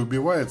битвы и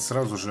убивает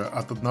сразу же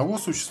от одного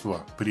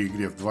существа при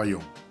игре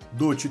вдвоем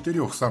до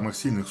 4 самых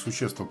сильных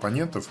существ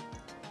оппонентов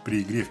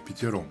при игре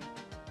впятером.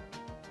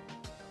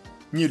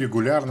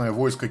 Нерегулярное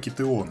войско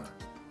Китеона.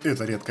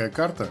 Это редкая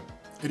карта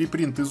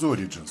репринт из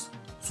Origins.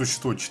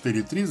 Существо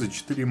 4-3 за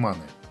 4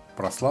 маны.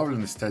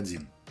 Прославленность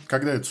 1.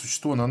 Когда это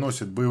существо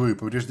наносит боевые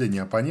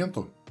повреждения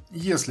оппоненту,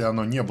 если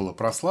оно не было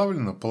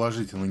прославлено,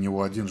 положите на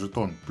него один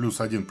жетон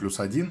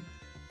 +1/+1,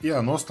 и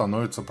оно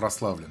становится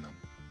прославленным.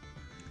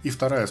 И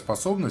вторая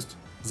способность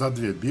 – за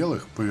 2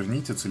 белых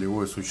поверните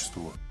целевое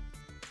существо.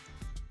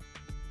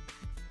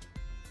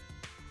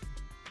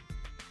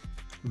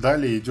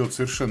 Далее идет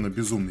совершенно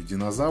безумный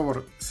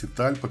динозавр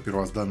Ситальпа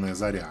Первозданная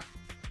Заря.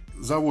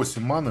 За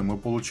 8 маны мы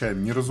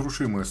получаем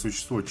неразрушимое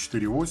существо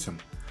 4-8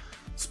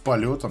 с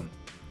полетом,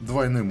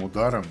 двойным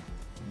ударом,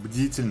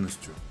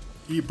 бдительностью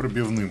и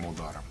пробивным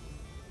ударом.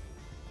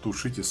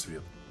 Тушите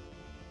свет.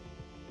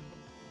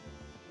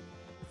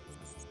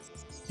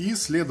 И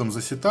следом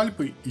за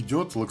Ситальпой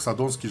идет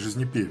Лаксодонский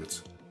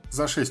Жизнепевец.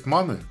 За 6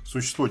 маны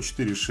существо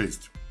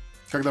 4-6.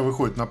 Когда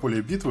выходит на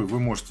поле битвы, вы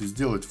можете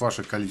сделать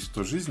ваше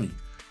количество жизней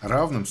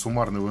равным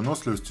суммарной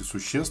выносливости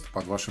существ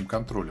под вашим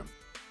контролем.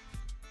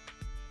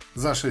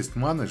 За 6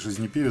 маны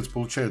Жизнепевец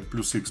получает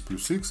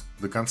 +X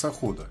до конца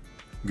хода,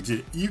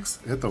 где X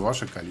 – это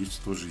ваше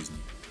количество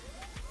жизней.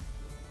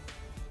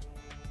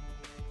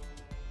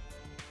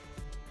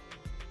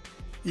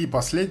 И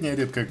последняя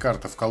редкая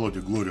карта в колоде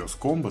Glorius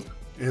Combat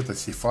 – это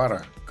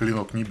Сифара,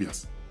 Клинок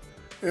Небес.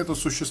 Это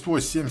существо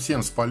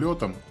 7-7 с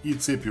полетом и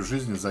цепью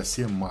жизни за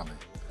 7 маны.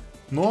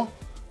 Но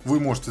вы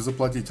можете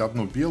заплатить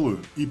одну белую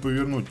и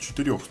повернуть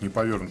 4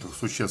 неповернутых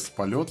существ с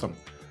полетом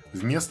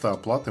вместо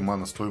оплаты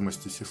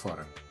мана-стоимости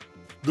Сифары.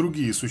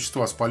 Другие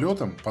существа с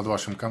полетом под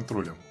вашим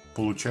контролем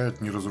получают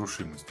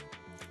неразрушимость.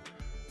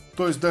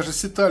 То есть даже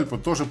Ситальпа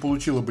тоже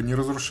получила бы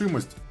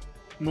неразрушимость,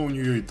 но у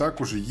нее и так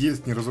уже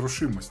есть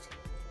неразрушимость.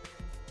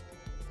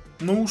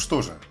 Ну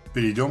что же,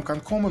 перейдем к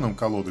анкоммонам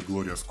колоды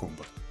Glorious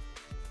Combat.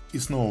 И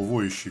снова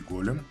воющий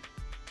голем.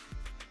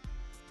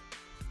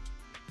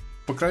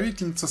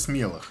 Покровительница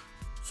смелых.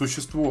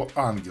 Существо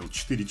ангел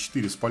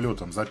 4-4 с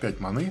полетом за 5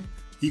 маны,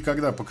 и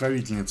когда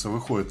покровительница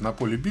выходит на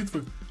поле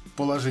битвы,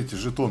 положите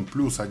жетон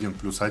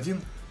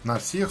 +1/+1 на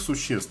всех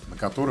существ, на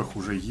которых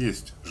уже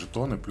есть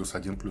жетоны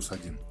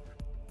 +1/+1.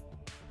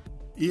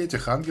 И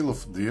этих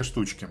ангелов 2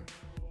 штучки.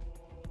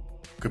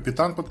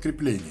 Капитан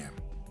подкрепления.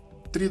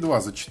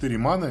 3-2 за 4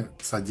 маны,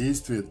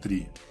 содействие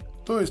 3.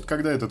 То есть,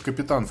 когда этот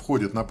капитан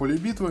входит на поле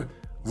битвы,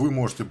 вы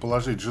можете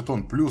положить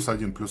жетон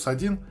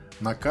 +1/+1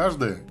 на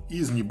каждое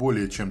из не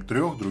более чем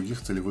 3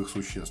 других целевых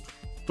существ.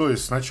 То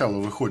есть, сначала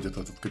выходит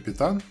этот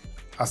капитан,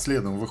 а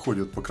следом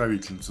выходит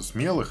покровительница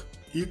смелых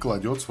и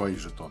кладет свои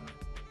жетоны.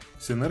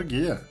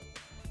 Синергия.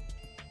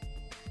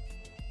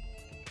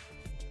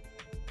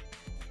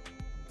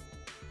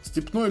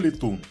 Степной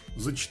летун.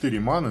 За 4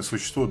 маны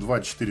существо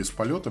 2-4 с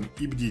полетом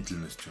и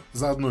бдительностью.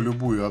 За одну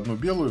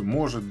белую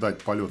может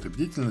дать полет и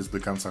бдительность до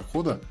конца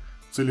хода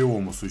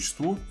целевому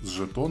существу с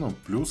жетоном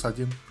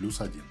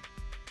 +1/+1.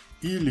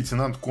 И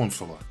лейтенант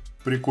консула.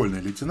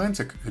 Прикольный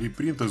лейтенантик,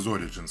 репринт из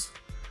Origins.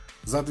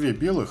 За 2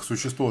 белых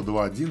существо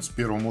 2-1 с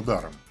первым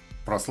ударом.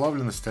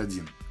 Прославленность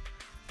 1.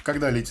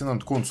 Когда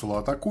лейтенант консула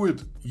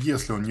атакует,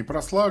 если он не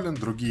прославлен,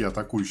 другие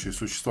атакующие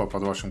существа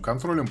под вашим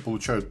контролем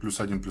получают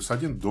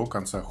 +1/+1 до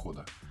конца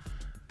хода.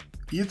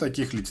 И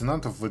таких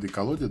лейтенантов в этой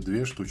колоде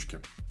 2 штучки.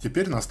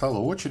 Теперь настала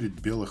очередь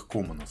белых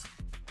коммонов.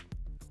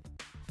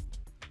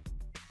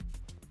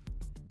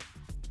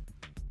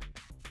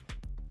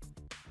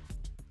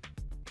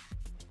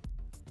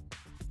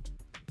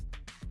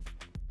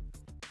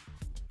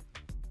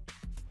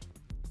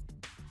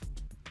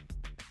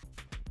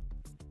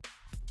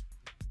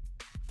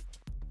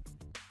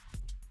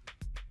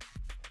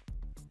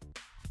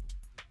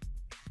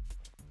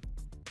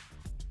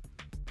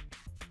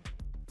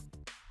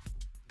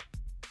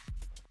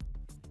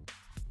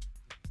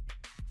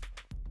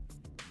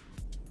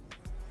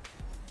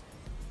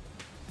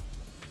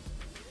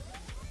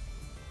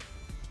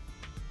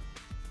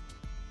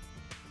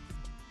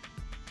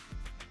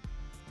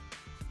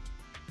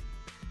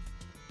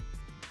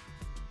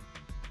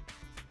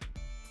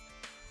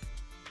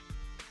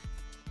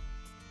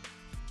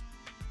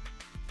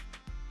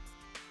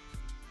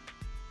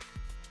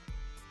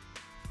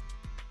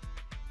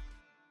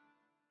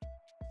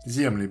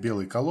 Земли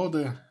белой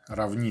колоды,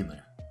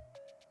 равнины.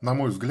 На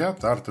мой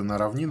взгляд, арты на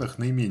равнинах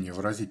наименее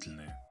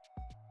выразительные.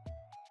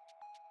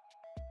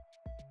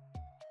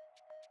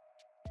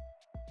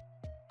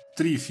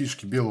 Три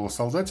фишки белого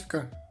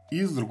солдатика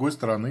и, с другой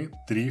стороны,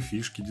 3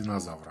 фишки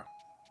динозавра.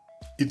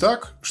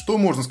 Итак, что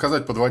можно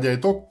сказать, подводя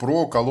итог,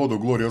 про колоду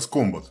Glorius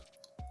Combat?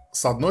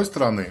 С одной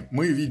стороны,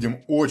 мы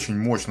видим очень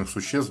мощных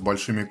существ с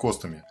большими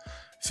костами.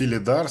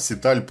 Филидар,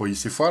 Ситальпа и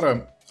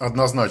Сифара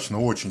однозначно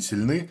очень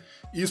сильны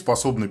и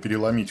способны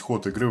переломить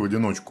ход игры в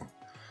одиночку.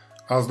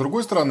 А с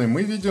другой стороны,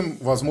 мы видим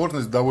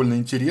возможность довольно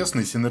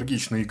интересной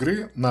синергичной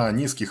игры на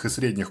низких и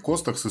средних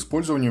костах с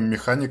использованием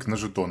механик на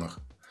жетонах.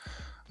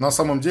 На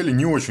самом деле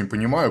не очень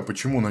понимаю,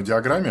 почему на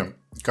диаграмме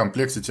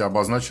комплексити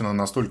обозначена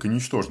настолько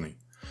ничтожной.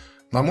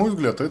 На мой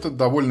взгляд, это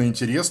довольно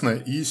интересная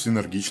и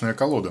синергичная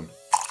колода.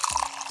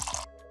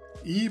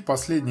 И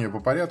последняя по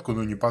порядку,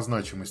 но не по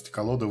значимости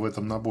колода в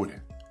этом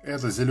наборе.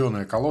 Это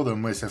зеленая колода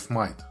Massive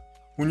Might.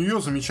 У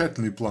нее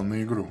замечательный план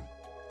на игру.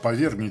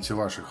 Повергните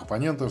ваших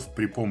оппонентов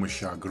при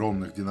помощи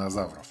огромных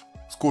динозавров.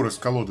 Скорость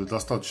колоды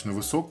достаточно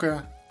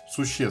высокая,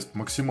 существ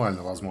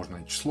максимально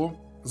возможное число,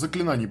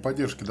 заклинаний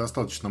поддержки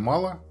достаточно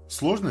мало,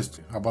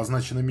 сложность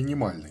обозначена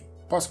минимальной.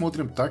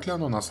 Посмотрим, так ли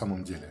оно на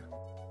самом деле.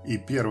 И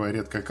первая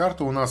редкая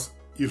карта у нас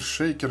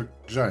Earthshaker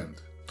Giant,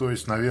 то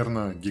есть,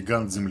 наверное,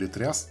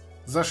 гигант-землетряс.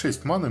 За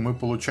 6 маны мы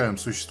получаем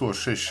существо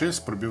 6-6 с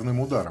пробивным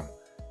ударом.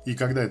 И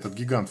когда этот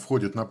гигант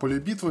входит на поле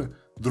битвы,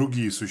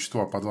 другие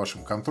существа под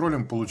вашим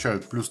контролем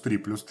получают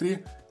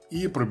 +3/+3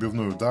 и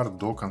пробивной удар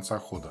до конца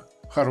хода.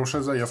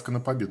 Хорошая заявка на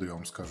победу, я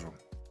вам скажу.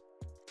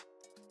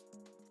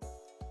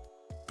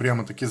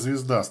 Прямо-таки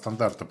звезда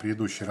стандарта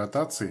предыдущей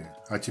ротации,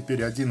 а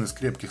теперь один из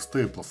крепких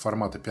стейплов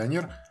формата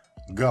Пионер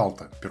 –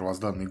 Галта,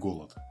 первозданный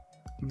голод.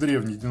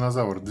 Древний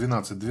динозавр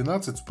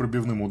 12-12 с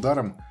пробивным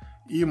ударом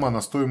и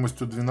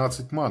маностоимостью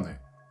 12 маны,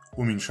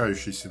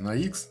 уменьшающийся на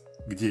X,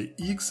 где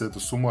X – это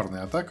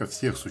суммарная атака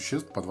всех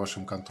существ под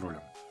вашим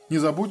контролем. Не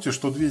забудьте,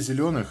 что 2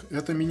 зеленых –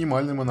 это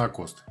минимальный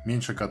монокост,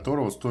 меньше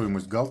которого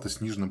стоимость Галта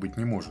снижена быть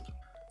не может.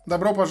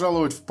 Добро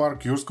пожаловать в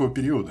парк юрского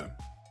периода.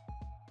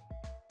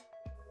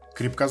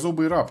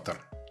 Крепкозубый раптор.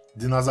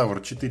 Динозавр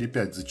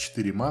 4-5 за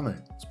 4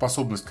 маны,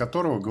 способность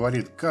которого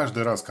говорит: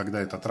 каждый раз, когда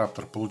этот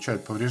раптор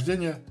получает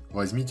повреждения,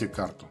 возьмите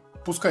карту.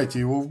 Пускайте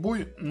его в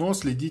бой, но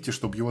следите,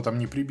 чтобы его там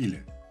не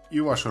прибили, и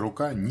ваша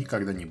рука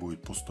никогда не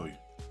будет пустой.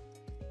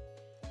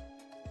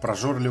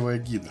 Прожорливая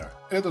гидра.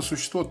 Это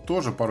существо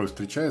тоже порой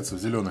встречается в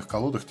зеленых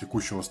колодах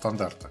текущего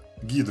стандарта.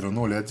 Гидра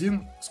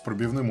 0-1 с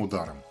пробивным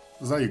ударом,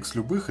 за X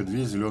любых и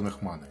 2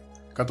 зеленых маны,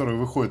 которая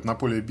выходит на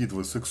поле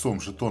битвы с иксом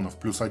жетонов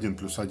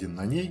 +1/+1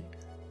 на ней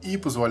и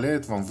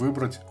позволяет вам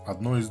выбрать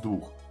одно из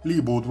двух.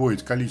 Либо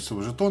удвоить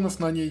количество жетонов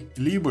на ней,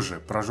 либо же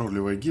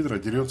прожорливая гидра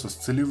дерется с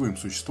целевым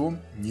существом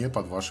не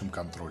под вашим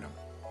контролем.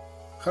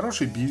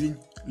 Хороший бивень,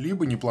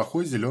 либо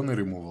неплохой зеленый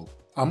ремувал.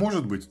 А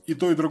может быть и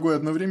то и другое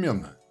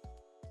одновременно.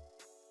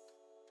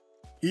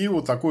 И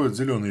вот такой вот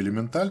зеленый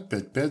элементаль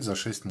 5-5 за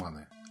 6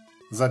 маны.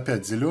 За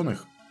 5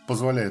 зеленых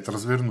позволяет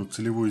развернуть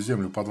целевую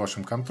землю под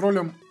вашим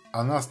контролем,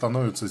 она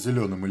становится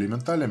зеленым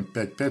элементалем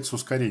 5-5 с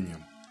ускорением.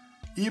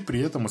 И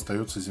при этом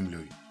остается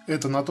землей.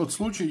 Это на тот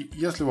случай,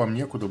 если вам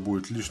некуда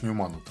будет лишнюю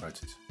ману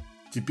тратить.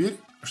 Теперь,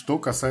 что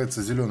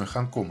касается зеленых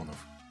анкомонов.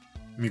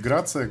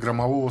 Миграция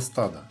громового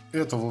стада.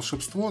 Это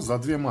волшебство за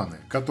 2 маны,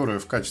 которое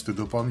в качестве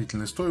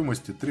дополнительной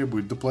стоимости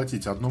требует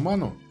доплатить 1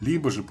 ману,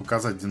 либо же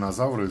показать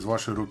динозавра из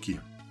вашей руки.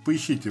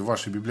 Поищите в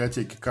вашей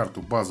библиотеке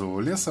карту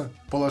базового леса,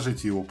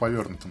 положите его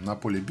повернутым на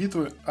поле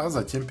битвы, а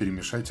затем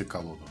перемешайте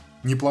колоду.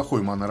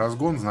 Неплохой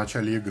маноразгон в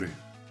начале игры.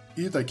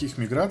 И таких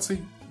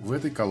миграций в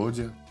этой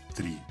колоде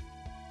 3.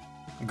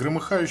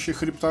 Громыхающий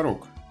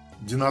хребторог.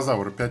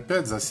 Динозавр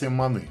 5-5 за 7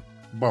 маны,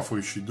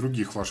 бафающий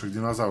других ваших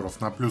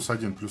динозавров на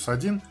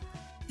 +1/+1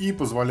 и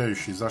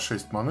позволяющий за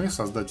 6 маны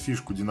создать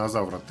фишку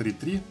динозавра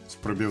 3-3 с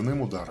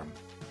пробивным ударом.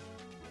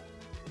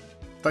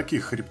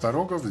 Таких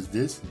хребторогов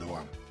здесь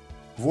 2.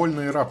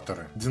 Вольные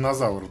рапторы.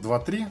 Динозавр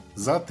 2-3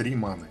 за 3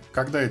 маны.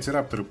 Когда эти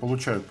рапторы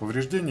получают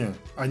повреждения,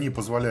 они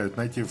позволяют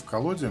найти в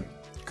колоде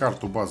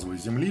карту базовой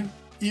земли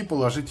и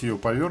положить ее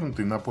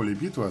повернутой на поле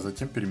битвы, а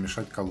затем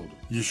перемешать колоду.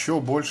 Еще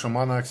больше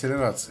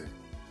мана-акселерации.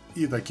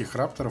 И таких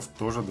рапторов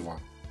тоже 2.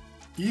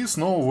 И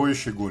снова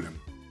воющий голем.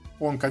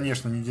 Он,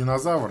 конечно, не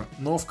динозавр,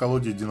 но в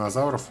колоде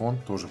динозавров он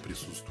тоже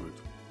присутствует.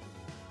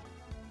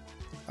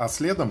 А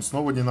следом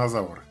снова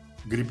динозавр.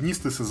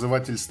 Гребнистый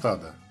созыватель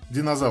стада.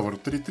 Динозавр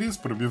 3-3 с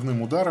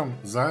пробивным ударом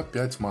за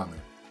 5 маны.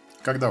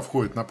 Когда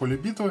входит на поле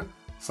битвы,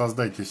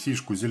 создайте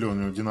фишку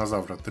зеленого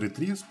динозавра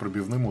 3-3 с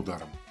пробивным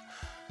ударом.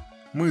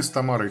 Мы с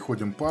Тамарой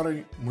ходим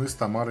парой, мы с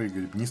Тамарой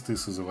гребнистые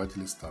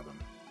созыватели стада.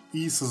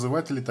 И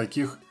созывателей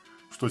таких,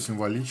 что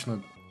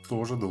символично,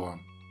 тоже 2.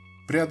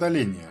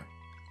 Преодоление.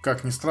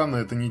 Как ни странно,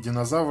 это не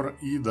динозавр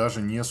и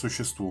даже не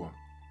существо.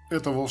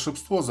 Это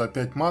волшебство за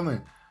 5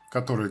 маны,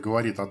 которое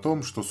говорит о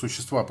том, что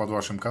существа под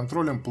вашим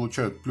контролем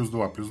получают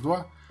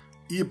 +2/+2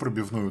 и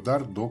пробивной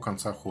удар до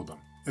конца хода.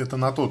 Это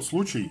на тот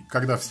случай,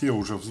 когда все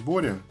уже в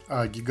сборе,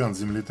 а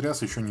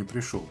гигант-землетряс еще не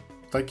пришел.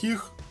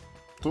 Таких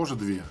тоже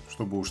 2,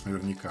 чтобы уж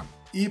наверняка.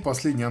 И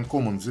последний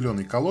анкоммон в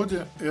зеленой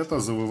колоде – это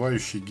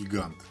завывающий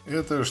гигант.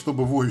 Это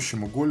чтобы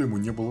воющему голему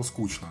не было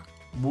скучно.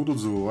 Будут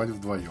завывать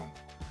вдвоем.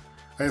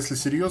 А если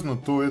серьезно,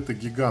 то это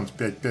гигант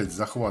 5-5 с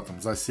захватом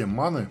за 7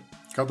 маны,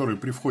 который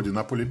при входе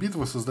на поле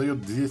битвы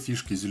создает 2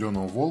 фишки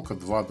зеленого волка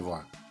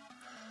 2-2.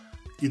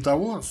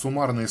 Итого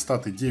суммарные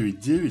статы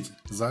 9-9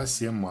 за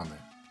 7 маны.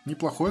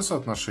 Неплохое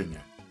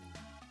соотношение.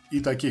 И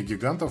таких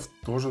гигантов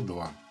тоже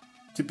 2.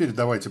 Теперь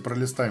давайте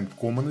пролистаем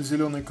коммоны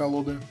зеленой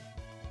колоды.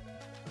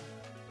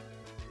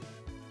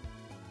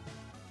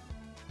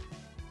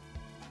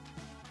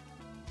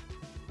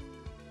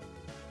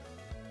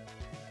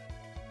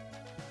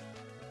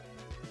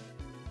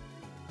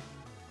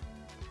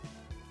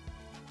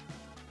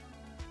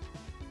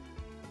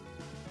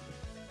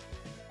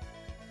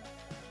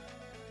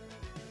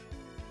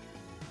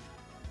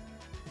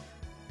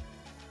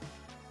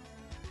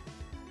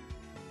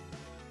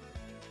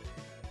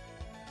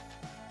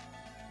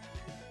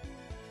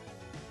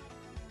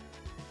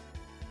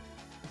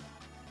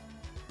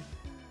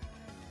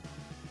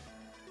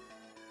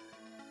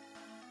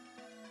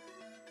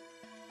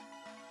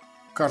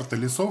 Карты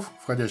лесов,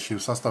 входящие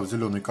в состав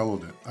зеленой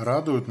колоды,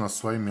 радуют нас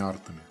своими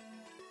артами.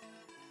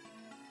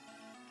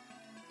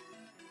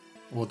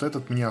 Вот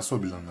этот мне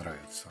особенно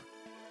нравится.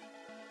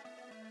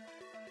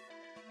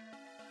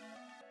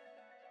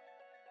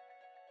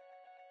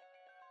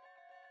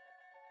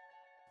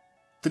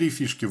 Три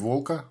фишки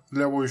волка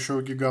для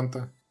воющего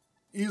гиганта.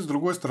 И с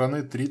другой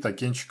стороны 3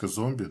 токенчика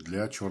зомби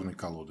для черной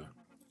колоды.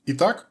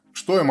 Итак,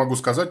 что я могу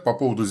сказать по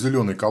поводу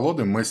зеленой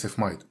колоды Massive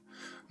Might?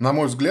 На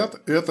мой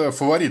взгляд, это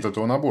фаворит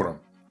этого набора.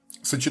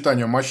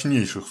 Сочетание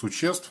мощнейших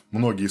существ,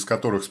 многие из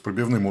которых с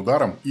пробивным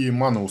ударом и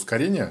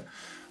маноускорения,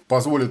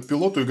 позволит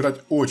пилоту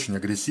играть очень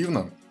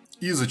агрессивно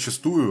и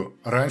зачастую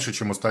раньше,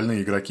 чем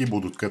остальные игроки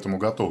будут к этому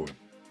готовы.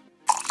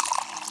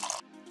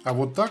 А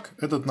вот так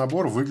этот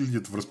набор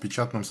выглядит в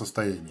распечатанном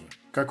состоянии.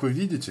 Как вы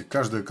видите,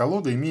 каждая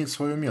колода имеет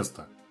свое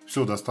место.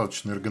 Все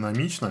достаточно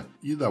эргономично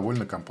и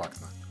довольно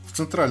компактно. В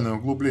центральное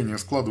углубление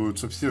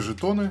складываются все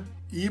жетоны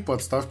и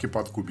подставки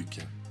под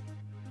кубики.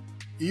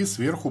 И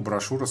сверху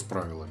брошюра с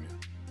правилами.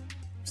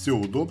 Все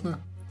удобно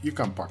и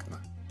компактно.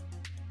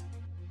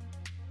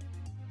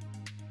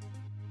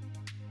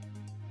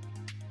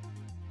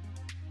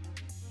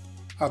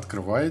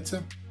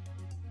 Открываете,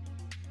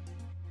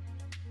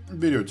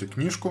 берете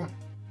книжку,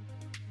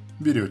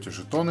 берете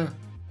жетоны,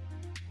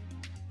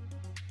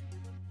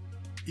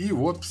 и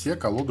вот все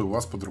колоды у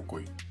вас под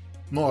рукой.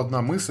 Но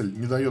одна мысль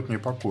не дает мне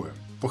покоя.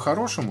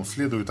 По-хорошему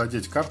следует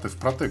одеть карты в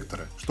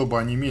протекторы, чтобы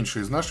они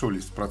меньше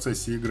изнашивались в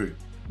процессе игры.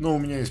 Но у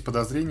меня есть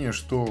подозрение,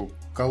 что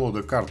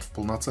колода карт в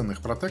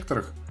полноценных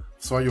протекторах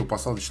в свое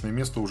посадочное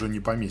место уже не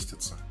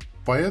поместится.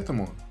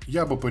 Поэтому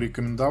я бы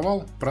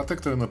порекомендовал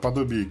протекторы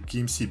наподобие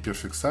KMC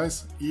Perfect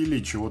Size или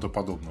чего-то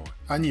подобного.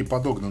 Они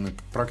подогнаны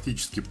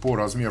практически по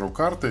размеру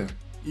карты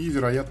и,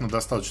 вероятно,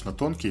 достаточно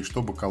тонкие,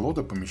 чтобы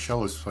колода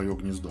помещалась в свое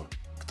гнездо.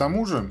 К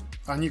тому же,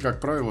 они, как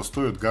правило,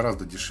 стоят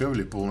гораздо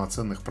дешевле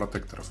полноценных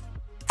протекторов.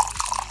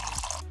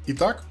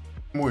 Итак,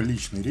 мой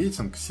личный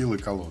рейтинг силы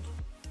колод.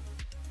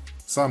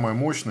 Самая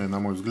мощная, на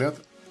мой взгляд,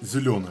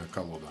 зеленая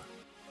колода.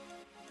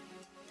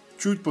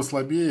 Чуть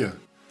послабее,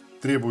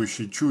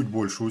 требующие чуть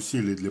больше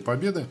усилий для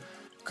победы,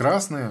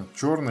 красная,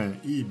 черная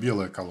и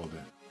белая колоды.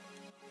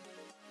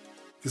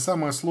 И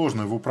самая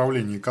сложная в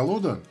управлении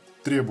колода,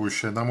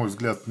 требующая, на мой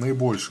взгляд,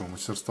 наибольшего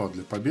мастерства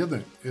для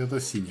победы, это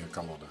синяя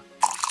колода.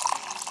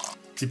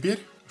 Теперь,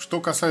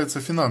 что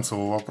касается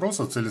финансового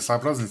вопроса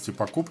целесообразности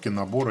покупки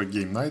набора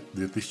Game Night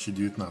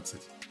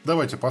 2019.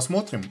 Давайте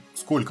посмотрим,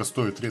 сколько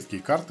стоят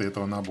редкие карты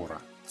этого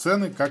набора.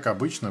 Цены, как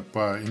обычно,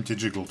 по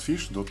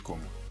mtggoldfish.com.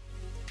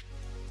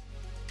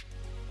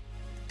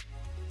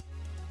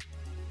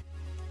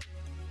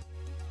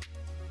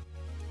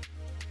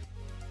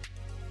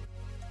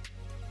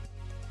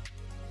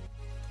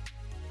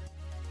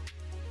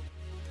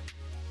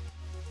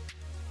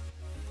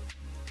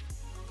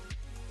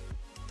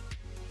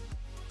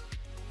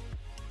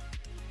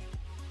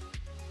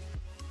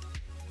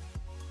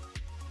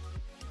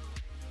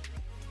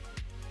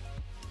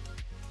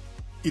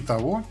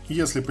 Итого,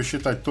 если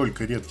посчитать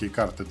только редкие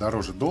карты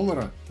дороже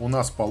доллара, у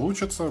нас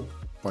получится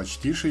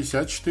почти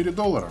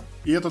 $64.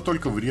 И это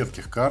только в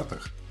редких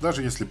картах,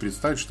 даже если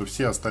представить, что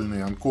все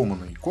остальные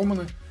анкоммоны и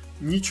коммоны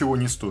ничего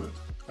не стоят.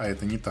 А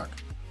это не так.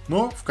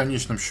 Но в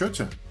конечном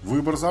счете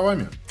выбор за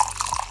вами.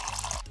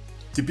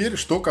 Теперь,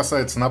 что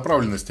касается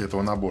направленности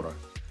этого набора.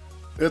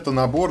 Это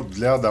набор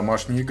для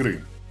домашней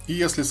игры. И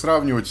если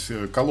сравнивать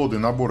колоды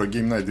набора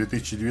Game Night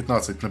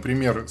 2019,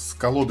 например, с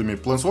колодами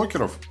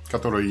плэнсвокеров,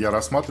 которые я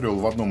рассматривал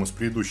в одном из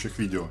предыдущих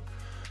видео,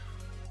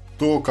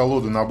 то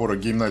колоды набора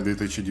Game Night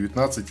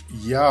 2019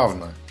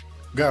 явно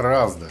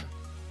гораздо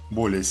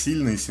более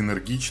сильные,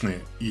 синергичные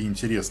и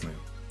интересные.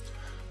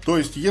 То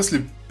есть,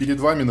 если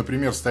перед вами,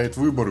 например, стоит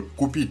выбор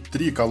купить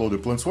 3 колоды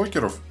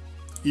плэнсвокеров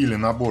или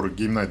набор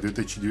Game Night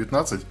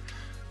 2019,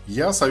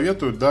 я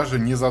советую, даже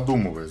не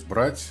задумываясь,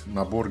 брать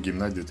набор Game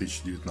Night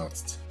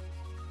 2019.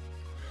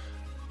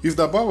 И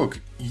вдобавок,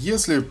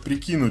 если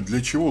прикинуть,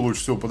 для чего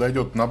лучше всего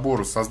подойдет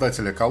набор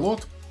создателя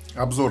колод,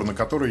 обзор на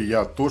который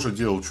я тоже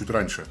делал чуть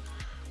раньше,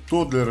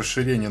 то для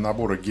расширения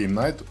набора Game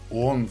Night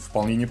он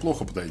вполне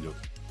неплохо подойдет.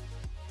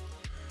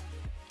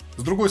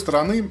 С другой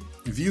стороны,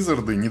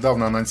 Визарды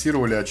недавно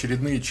анонсировали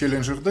очередные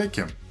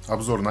челленджер-деки,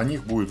 обзор на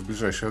них будет в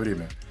ближайшее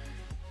время,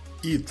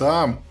 и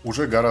там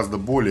уже гораздо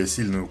более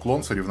сильный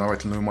уклон в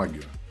соревновательную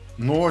магию.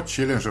 Но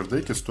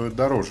челленджер-деки стоят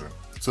дороже.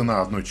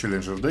 Цена одной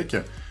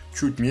челленджер-деки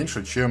чуть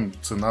меньше, чем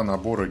цена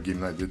набора Game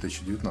Night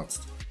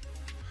 2019.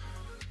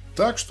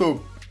 Так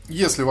что,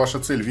 если ваша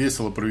цель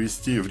весело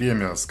провести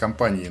время с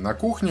компанией на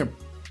кухне,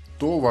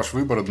 то ваш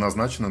выбор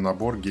однозначно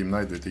набор Game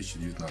Night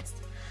 2019.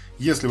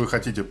 Если вы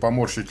хотите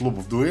поморщить лоб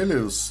в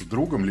дуэли с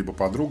другом либо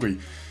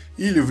подругой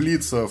или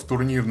влиться в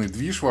турнирный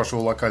движ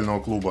вашего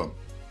локального клуба,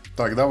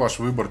 тогда ваш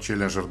выбор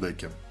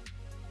челленджер-деки.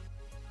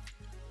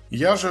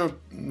 Я же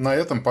на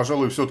этом,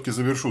 пожалуй, все-таки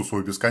завершу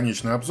свой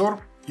бесконечный обзор.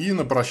 И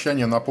на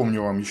прощание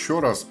напомню вам еще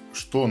раз,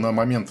 что на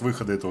момент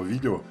выхода этого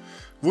видео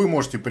вы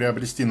можете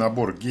приобрести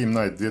набор Game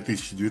Night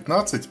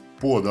 2019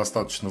 по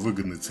достаточно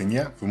выгодной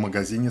цене в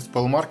магазине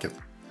Spellmarket.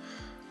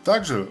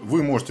 Также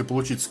вы можете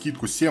получить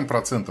скидку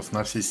 7%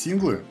 на все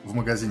синглы в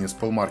магазине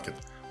Spellmarket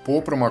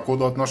по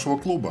промокоду от нашего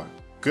клуба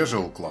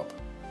Casual Club.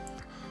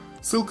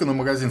 Ссылка на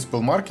магазин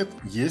Spellmarket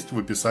есть в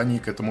описании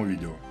к этому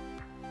видео.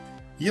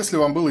 Если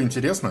вам было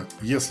интересно,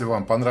 если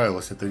вам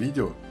понравилось это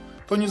видео,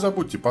 то не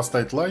забудьте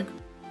поставить лайк,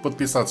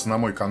 подписаться на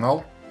мой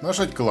канал,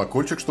 нажать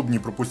колокольчик, чтобы не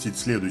пропустить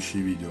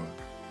следующие видео,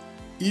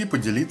 и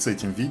поделиться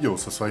этим видео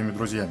со своими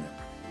друзьями.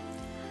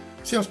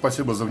 Всем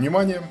спасибо за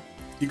внимание,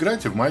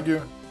 играйте в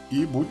магию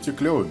и будьте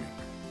клевыми.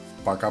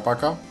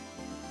 Пока-пока.